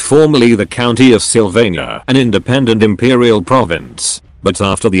 Sylvania was formerly the county of Sylvania, an independent imperial province, but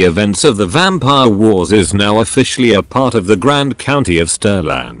after the events of the Vampire Wars is now officially a part of the Grand County of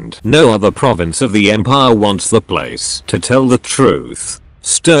Sturland. No other province of the empire wants the place. To tell the truth,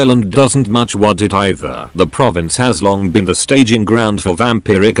 Sturland doesn't much want it either. The province has long been the staging ground for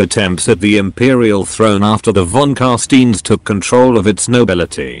vampiric attempts at the imperial throne after the von Carsteins took control of its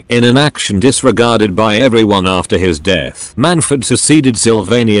nobility. In an action disregarded by everyone after his death, Manfred seceded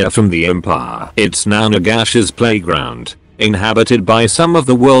Sylvania from the empire. It's now Nagash's playground, inhabited by some of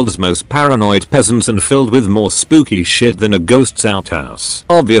the world's most paranoid peasants and filled with more spooky shit than a ghost's outhouse.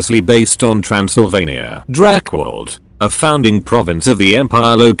 Obviously based on Transylvania. Drakewald, a founding province of the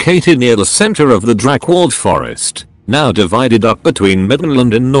empire located near the center of the Drakewald forest, now divided up between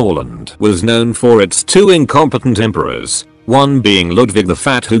Middenland and Norland, was known for its two incompetent emperors, one being Ludwig the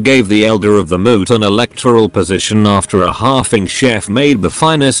Fat, who gave the Elder of the Moot an electoral position after a halfling chef made the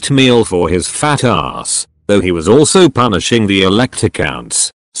finest meal for his fat ass, though he was also punishing the elector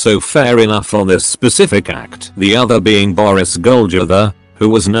counts, so fair enough on this specific act. The other being Boris Goldjother, who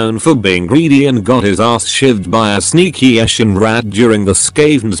was known for being greedy and got his ass shivved by a sneaky Eshin rat during the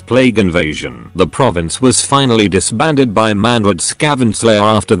Skaven's plague invasion. The province was finally disbanded by Manfred Scavenslayer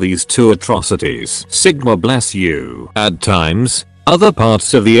after these two atrocities. Sigma bless you. At times, other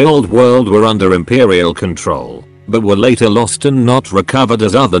parts of the old world were under imperial control, but were later lost and not recovered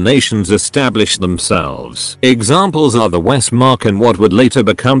as other nations established themselves. Examples are the Westmark and what would later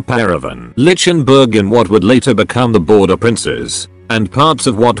become Paravan, Lichtenberg and what would later become the Border Princes, and parts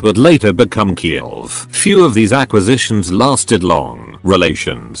of what would later become Kiev. Few of these acquisitions lasted long.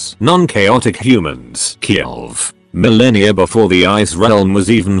 Relations. Non-chaotic humans. Kiev. Millennia before the Ice Realm was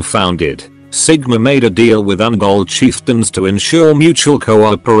even founded, Sigma made a deal with Ungol chieftains to ensure mutual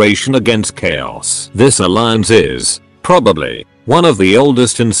cooperation against chaos. This alliance is, Probably one of the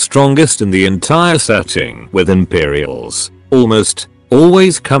oldest and strongest in the entire setting, with Imperials almost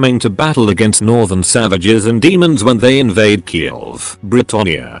always coming to battle against northern savages and demons when they invade Kiev,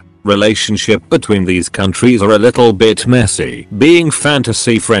 Britannia. Relationship between these countries are a little bit messy. Being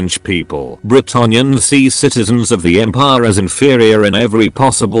fantasy French people, Britannians see citizens of the Empire as inferior in every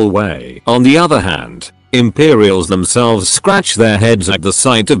possible way. On the other hand, Imperials themselves scratch their heads at the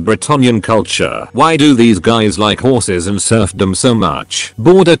sight of Britannian culture. Why do these guys like horses and serfdom so much?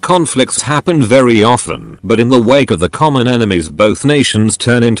 Border conflicts happen very often, but in the wake of the common enemies both nations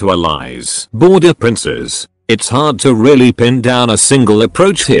turn into allies. Border princes. It's hard to really pin down a single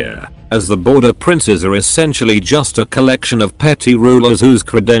approach here, as the border princes are essentially just a collection of petty rulers whose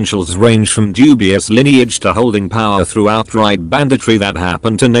credentials range from dubious lineage to holding power through outright banditry that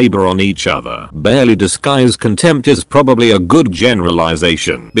happen to neighbor on each other. Barely disguised contempt is probably a good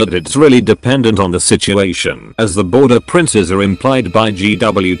generalization, but it's really dependent on the situation, as the border princes are implied by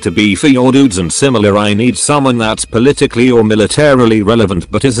GW to be for your dudes and similar. I need someone that's politically or militarily relevant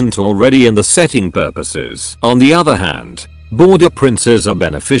but isn't already in the setting purposes. On the other hand, border princes are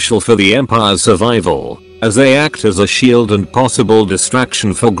beneficial for the Empire's survival, as they act as a shield and possible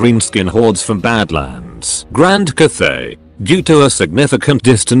distraction for greenskin hordes from Badlands. Grand Cathay, due to a significant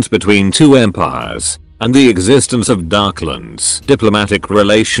distance between two empires, and the existence of Darklands, diplomatic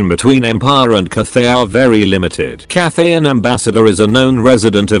relation between Empire and Cathay are very limited. Cathayan ambassador is a known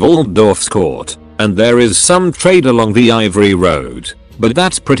resident of Altdorf's court, and there is some trade along the Ivory Road. But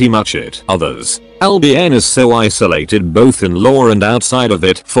that's pretty much it. Others. Albion is so isolated both in lore and outside of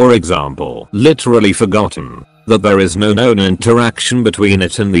it, for example, literally forgotten, that there is no known interaction between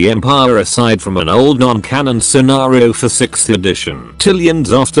it and the Empire aside from an old non-canon scenario for 6th edition.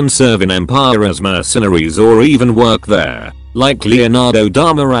 Tillians often serve in Empire as mercenaries or even work there, like Leonardo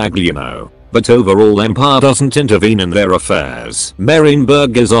da Maragliano. But overall Empire doesn't intervene in their affairs.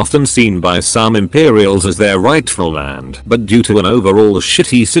 Marienburg is often seen by some Imperials as their rightful land, but due to an overall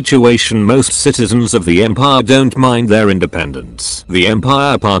shitty situation most citizens of the Empire don't mind their independence. The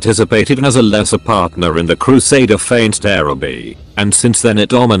Empire participated as a lesser partner in the Crusade of Faint Araby, and since then it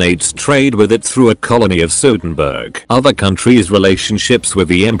dominates trade with it through a colony of Sodenburg. Other countries' relationships with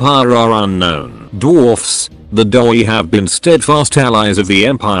the Empire are unknown. Dwarfs. The Doi have been steadfast allies of the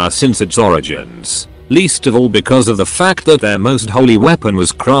Empire since its origins, least of all because of the fact that their most holy weapon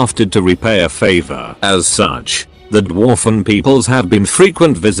was crafted to repay a favor. As such, the Dwarfen peoples have been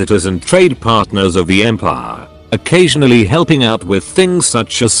frequent visitors and trade partners of the Empire, occasionally helping out with things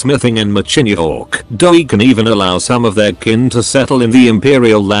such as smithing and Machinyork. Doi can even allow some of their kin to settle in the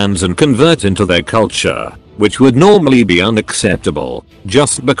Imperial lands and convert into their culture, which would normally be unacceptable,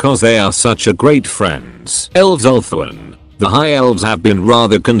 just because they are such a great friends. Elves. Ulthuan. The High Elves have been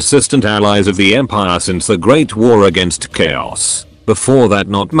rather consistent allies of the Empire since the Great War against Chaos. Before that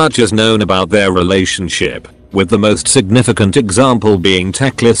not much is known about their relationship, with the most significant example being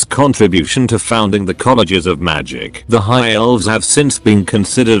Teklis' contribution to founding the Colleges of Magic. The High Elves have since been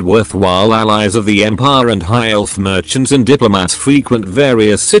considered worthwhile allies of the Empire, and High Elf merchants and diplomats frequent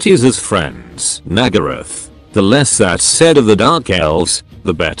various cities as friends. Nagaroth. The less that's said of the Dark Elves,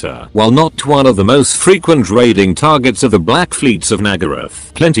 the better. While not one of the most frequent raiding targets of the Black Fleets of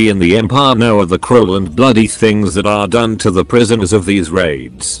Nagaroth, plenty in the Empire know of the cruel and bloody things that are done to the prisoners of these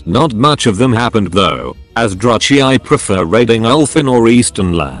raids. Not much of them happened though, as Druchii prefer raiding Ulfin or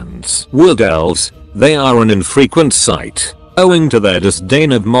Eastern lands. Wood Elves. They are an infrequent sight, owing to their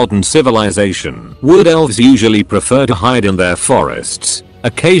disdain of modern civilization. Wood Elves usually prefer to hide in their forests,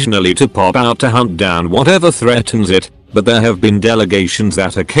 occasionally to pop out to hunt down whatever threatens it, but there have been delegations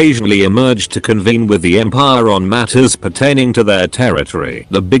that occasionally emerge to convene with the Empire on matters pertaining to their territory.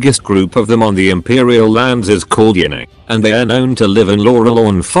 The biggest group of them on the Imperial lands is called Yinnik, and they are known to live in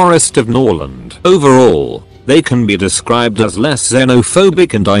Laurelorn Forest of Norland. Overall, they can be described as less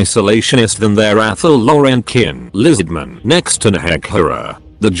xenophobic and isolationist than their Athel-Laurent kin. Lizardmen. Next to Neckbeardia,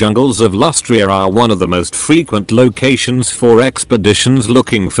 the jungles of Lustria are one of the most frequent locations for expeditions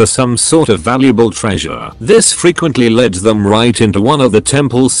looking for some sort of valuable treasure. This frequently leads them right into one of the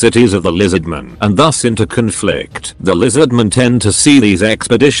temple cities of the Lizardmen, and thus into conflict. The Lizardmen tend to see these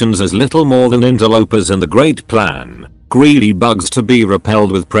expeditions as little more than interlopers in the Great Plan, greedy bugs to be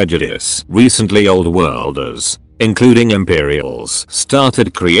repelled with prejudice. Recently Old Worlders, including Imperials,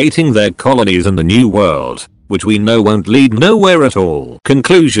 started creating their colonies in the New World, which we know won't lead nowhere at all.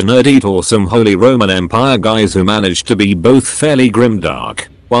 Conclusion: Erdit or some Holy Roman Empire guys who managed to be both fairly grimdark,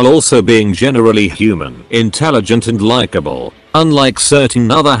 while also being generally human, intelligent and likable, unlike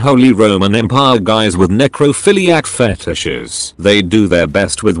certain other Holy Roman Empire guys with necrophiliac fetishes. They do their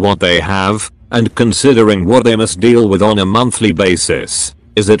best with what they have, And considering what they must deal with on a monthly basis,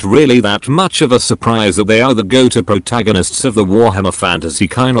 is it really that much of a surprise that they are the go-to protagonists of the Warhammer fantasy,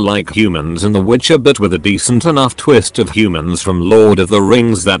 kinda like humans in The Witcher but with a decent enough twist of humans from Lord of the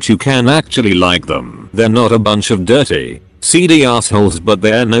Rings that you can actually like them? They're not a bunch of dirty, seedy assholes, but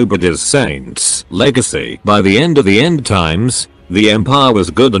they're nobody's saints. Legacy. By the end of the end times, the Empire was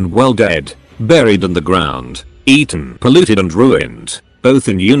good and well dead, buried in the ground, eaten, polluted and ruined, both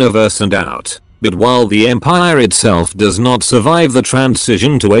in universe and out. But while the Empire itself does not survive the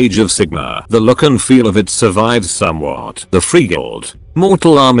transition to Age of Sigmar, the look and feel of it survives somewhat. The Free Guild,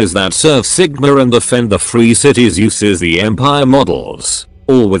 mortal armies that serve Sigmar and defend the free cities, uses the Empire models,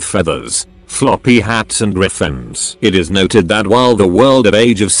 all with feathers, floppy hats and griffins. It is noted that while the world of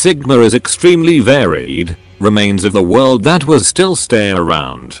Age of Sigmar is extremely varied, remains of the world that was still stay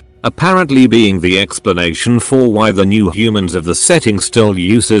around, apparently being the explanation for why the new humans of the setting still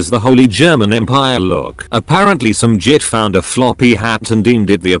uses the Holy German Empire look. Apparently some jit found a floppy hat and deemed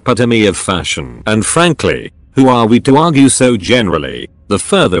it the epitome of fashion. And frankly, who are we to argue so generally? The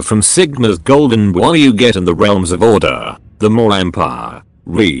further from Sigmar's golden boy you get in the realms of order, the more Empire,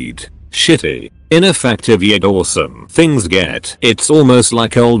 read, shitty, ineffective yet awesome things get. It's almost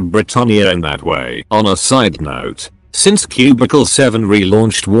like old Britannia in that way. On a side note, since Cubicle 7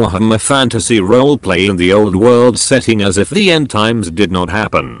 relaunched Warhammer Fantasy roleplay in the old world setting as if the end times did not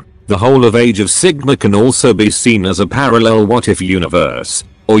happen, the whole of Age of Sigmar can also be seen as a parallel what if universe.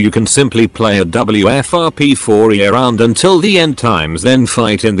 Or you can simply play a WFRP for a year round until the end times, then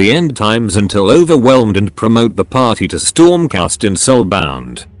fight in the end times until overwhelmed and promote the party to Stormcast in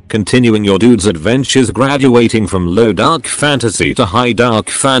Soulbound, continuing your dude's adventures, graduating from low dark fantasy to high dark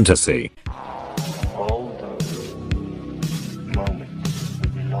fantasy.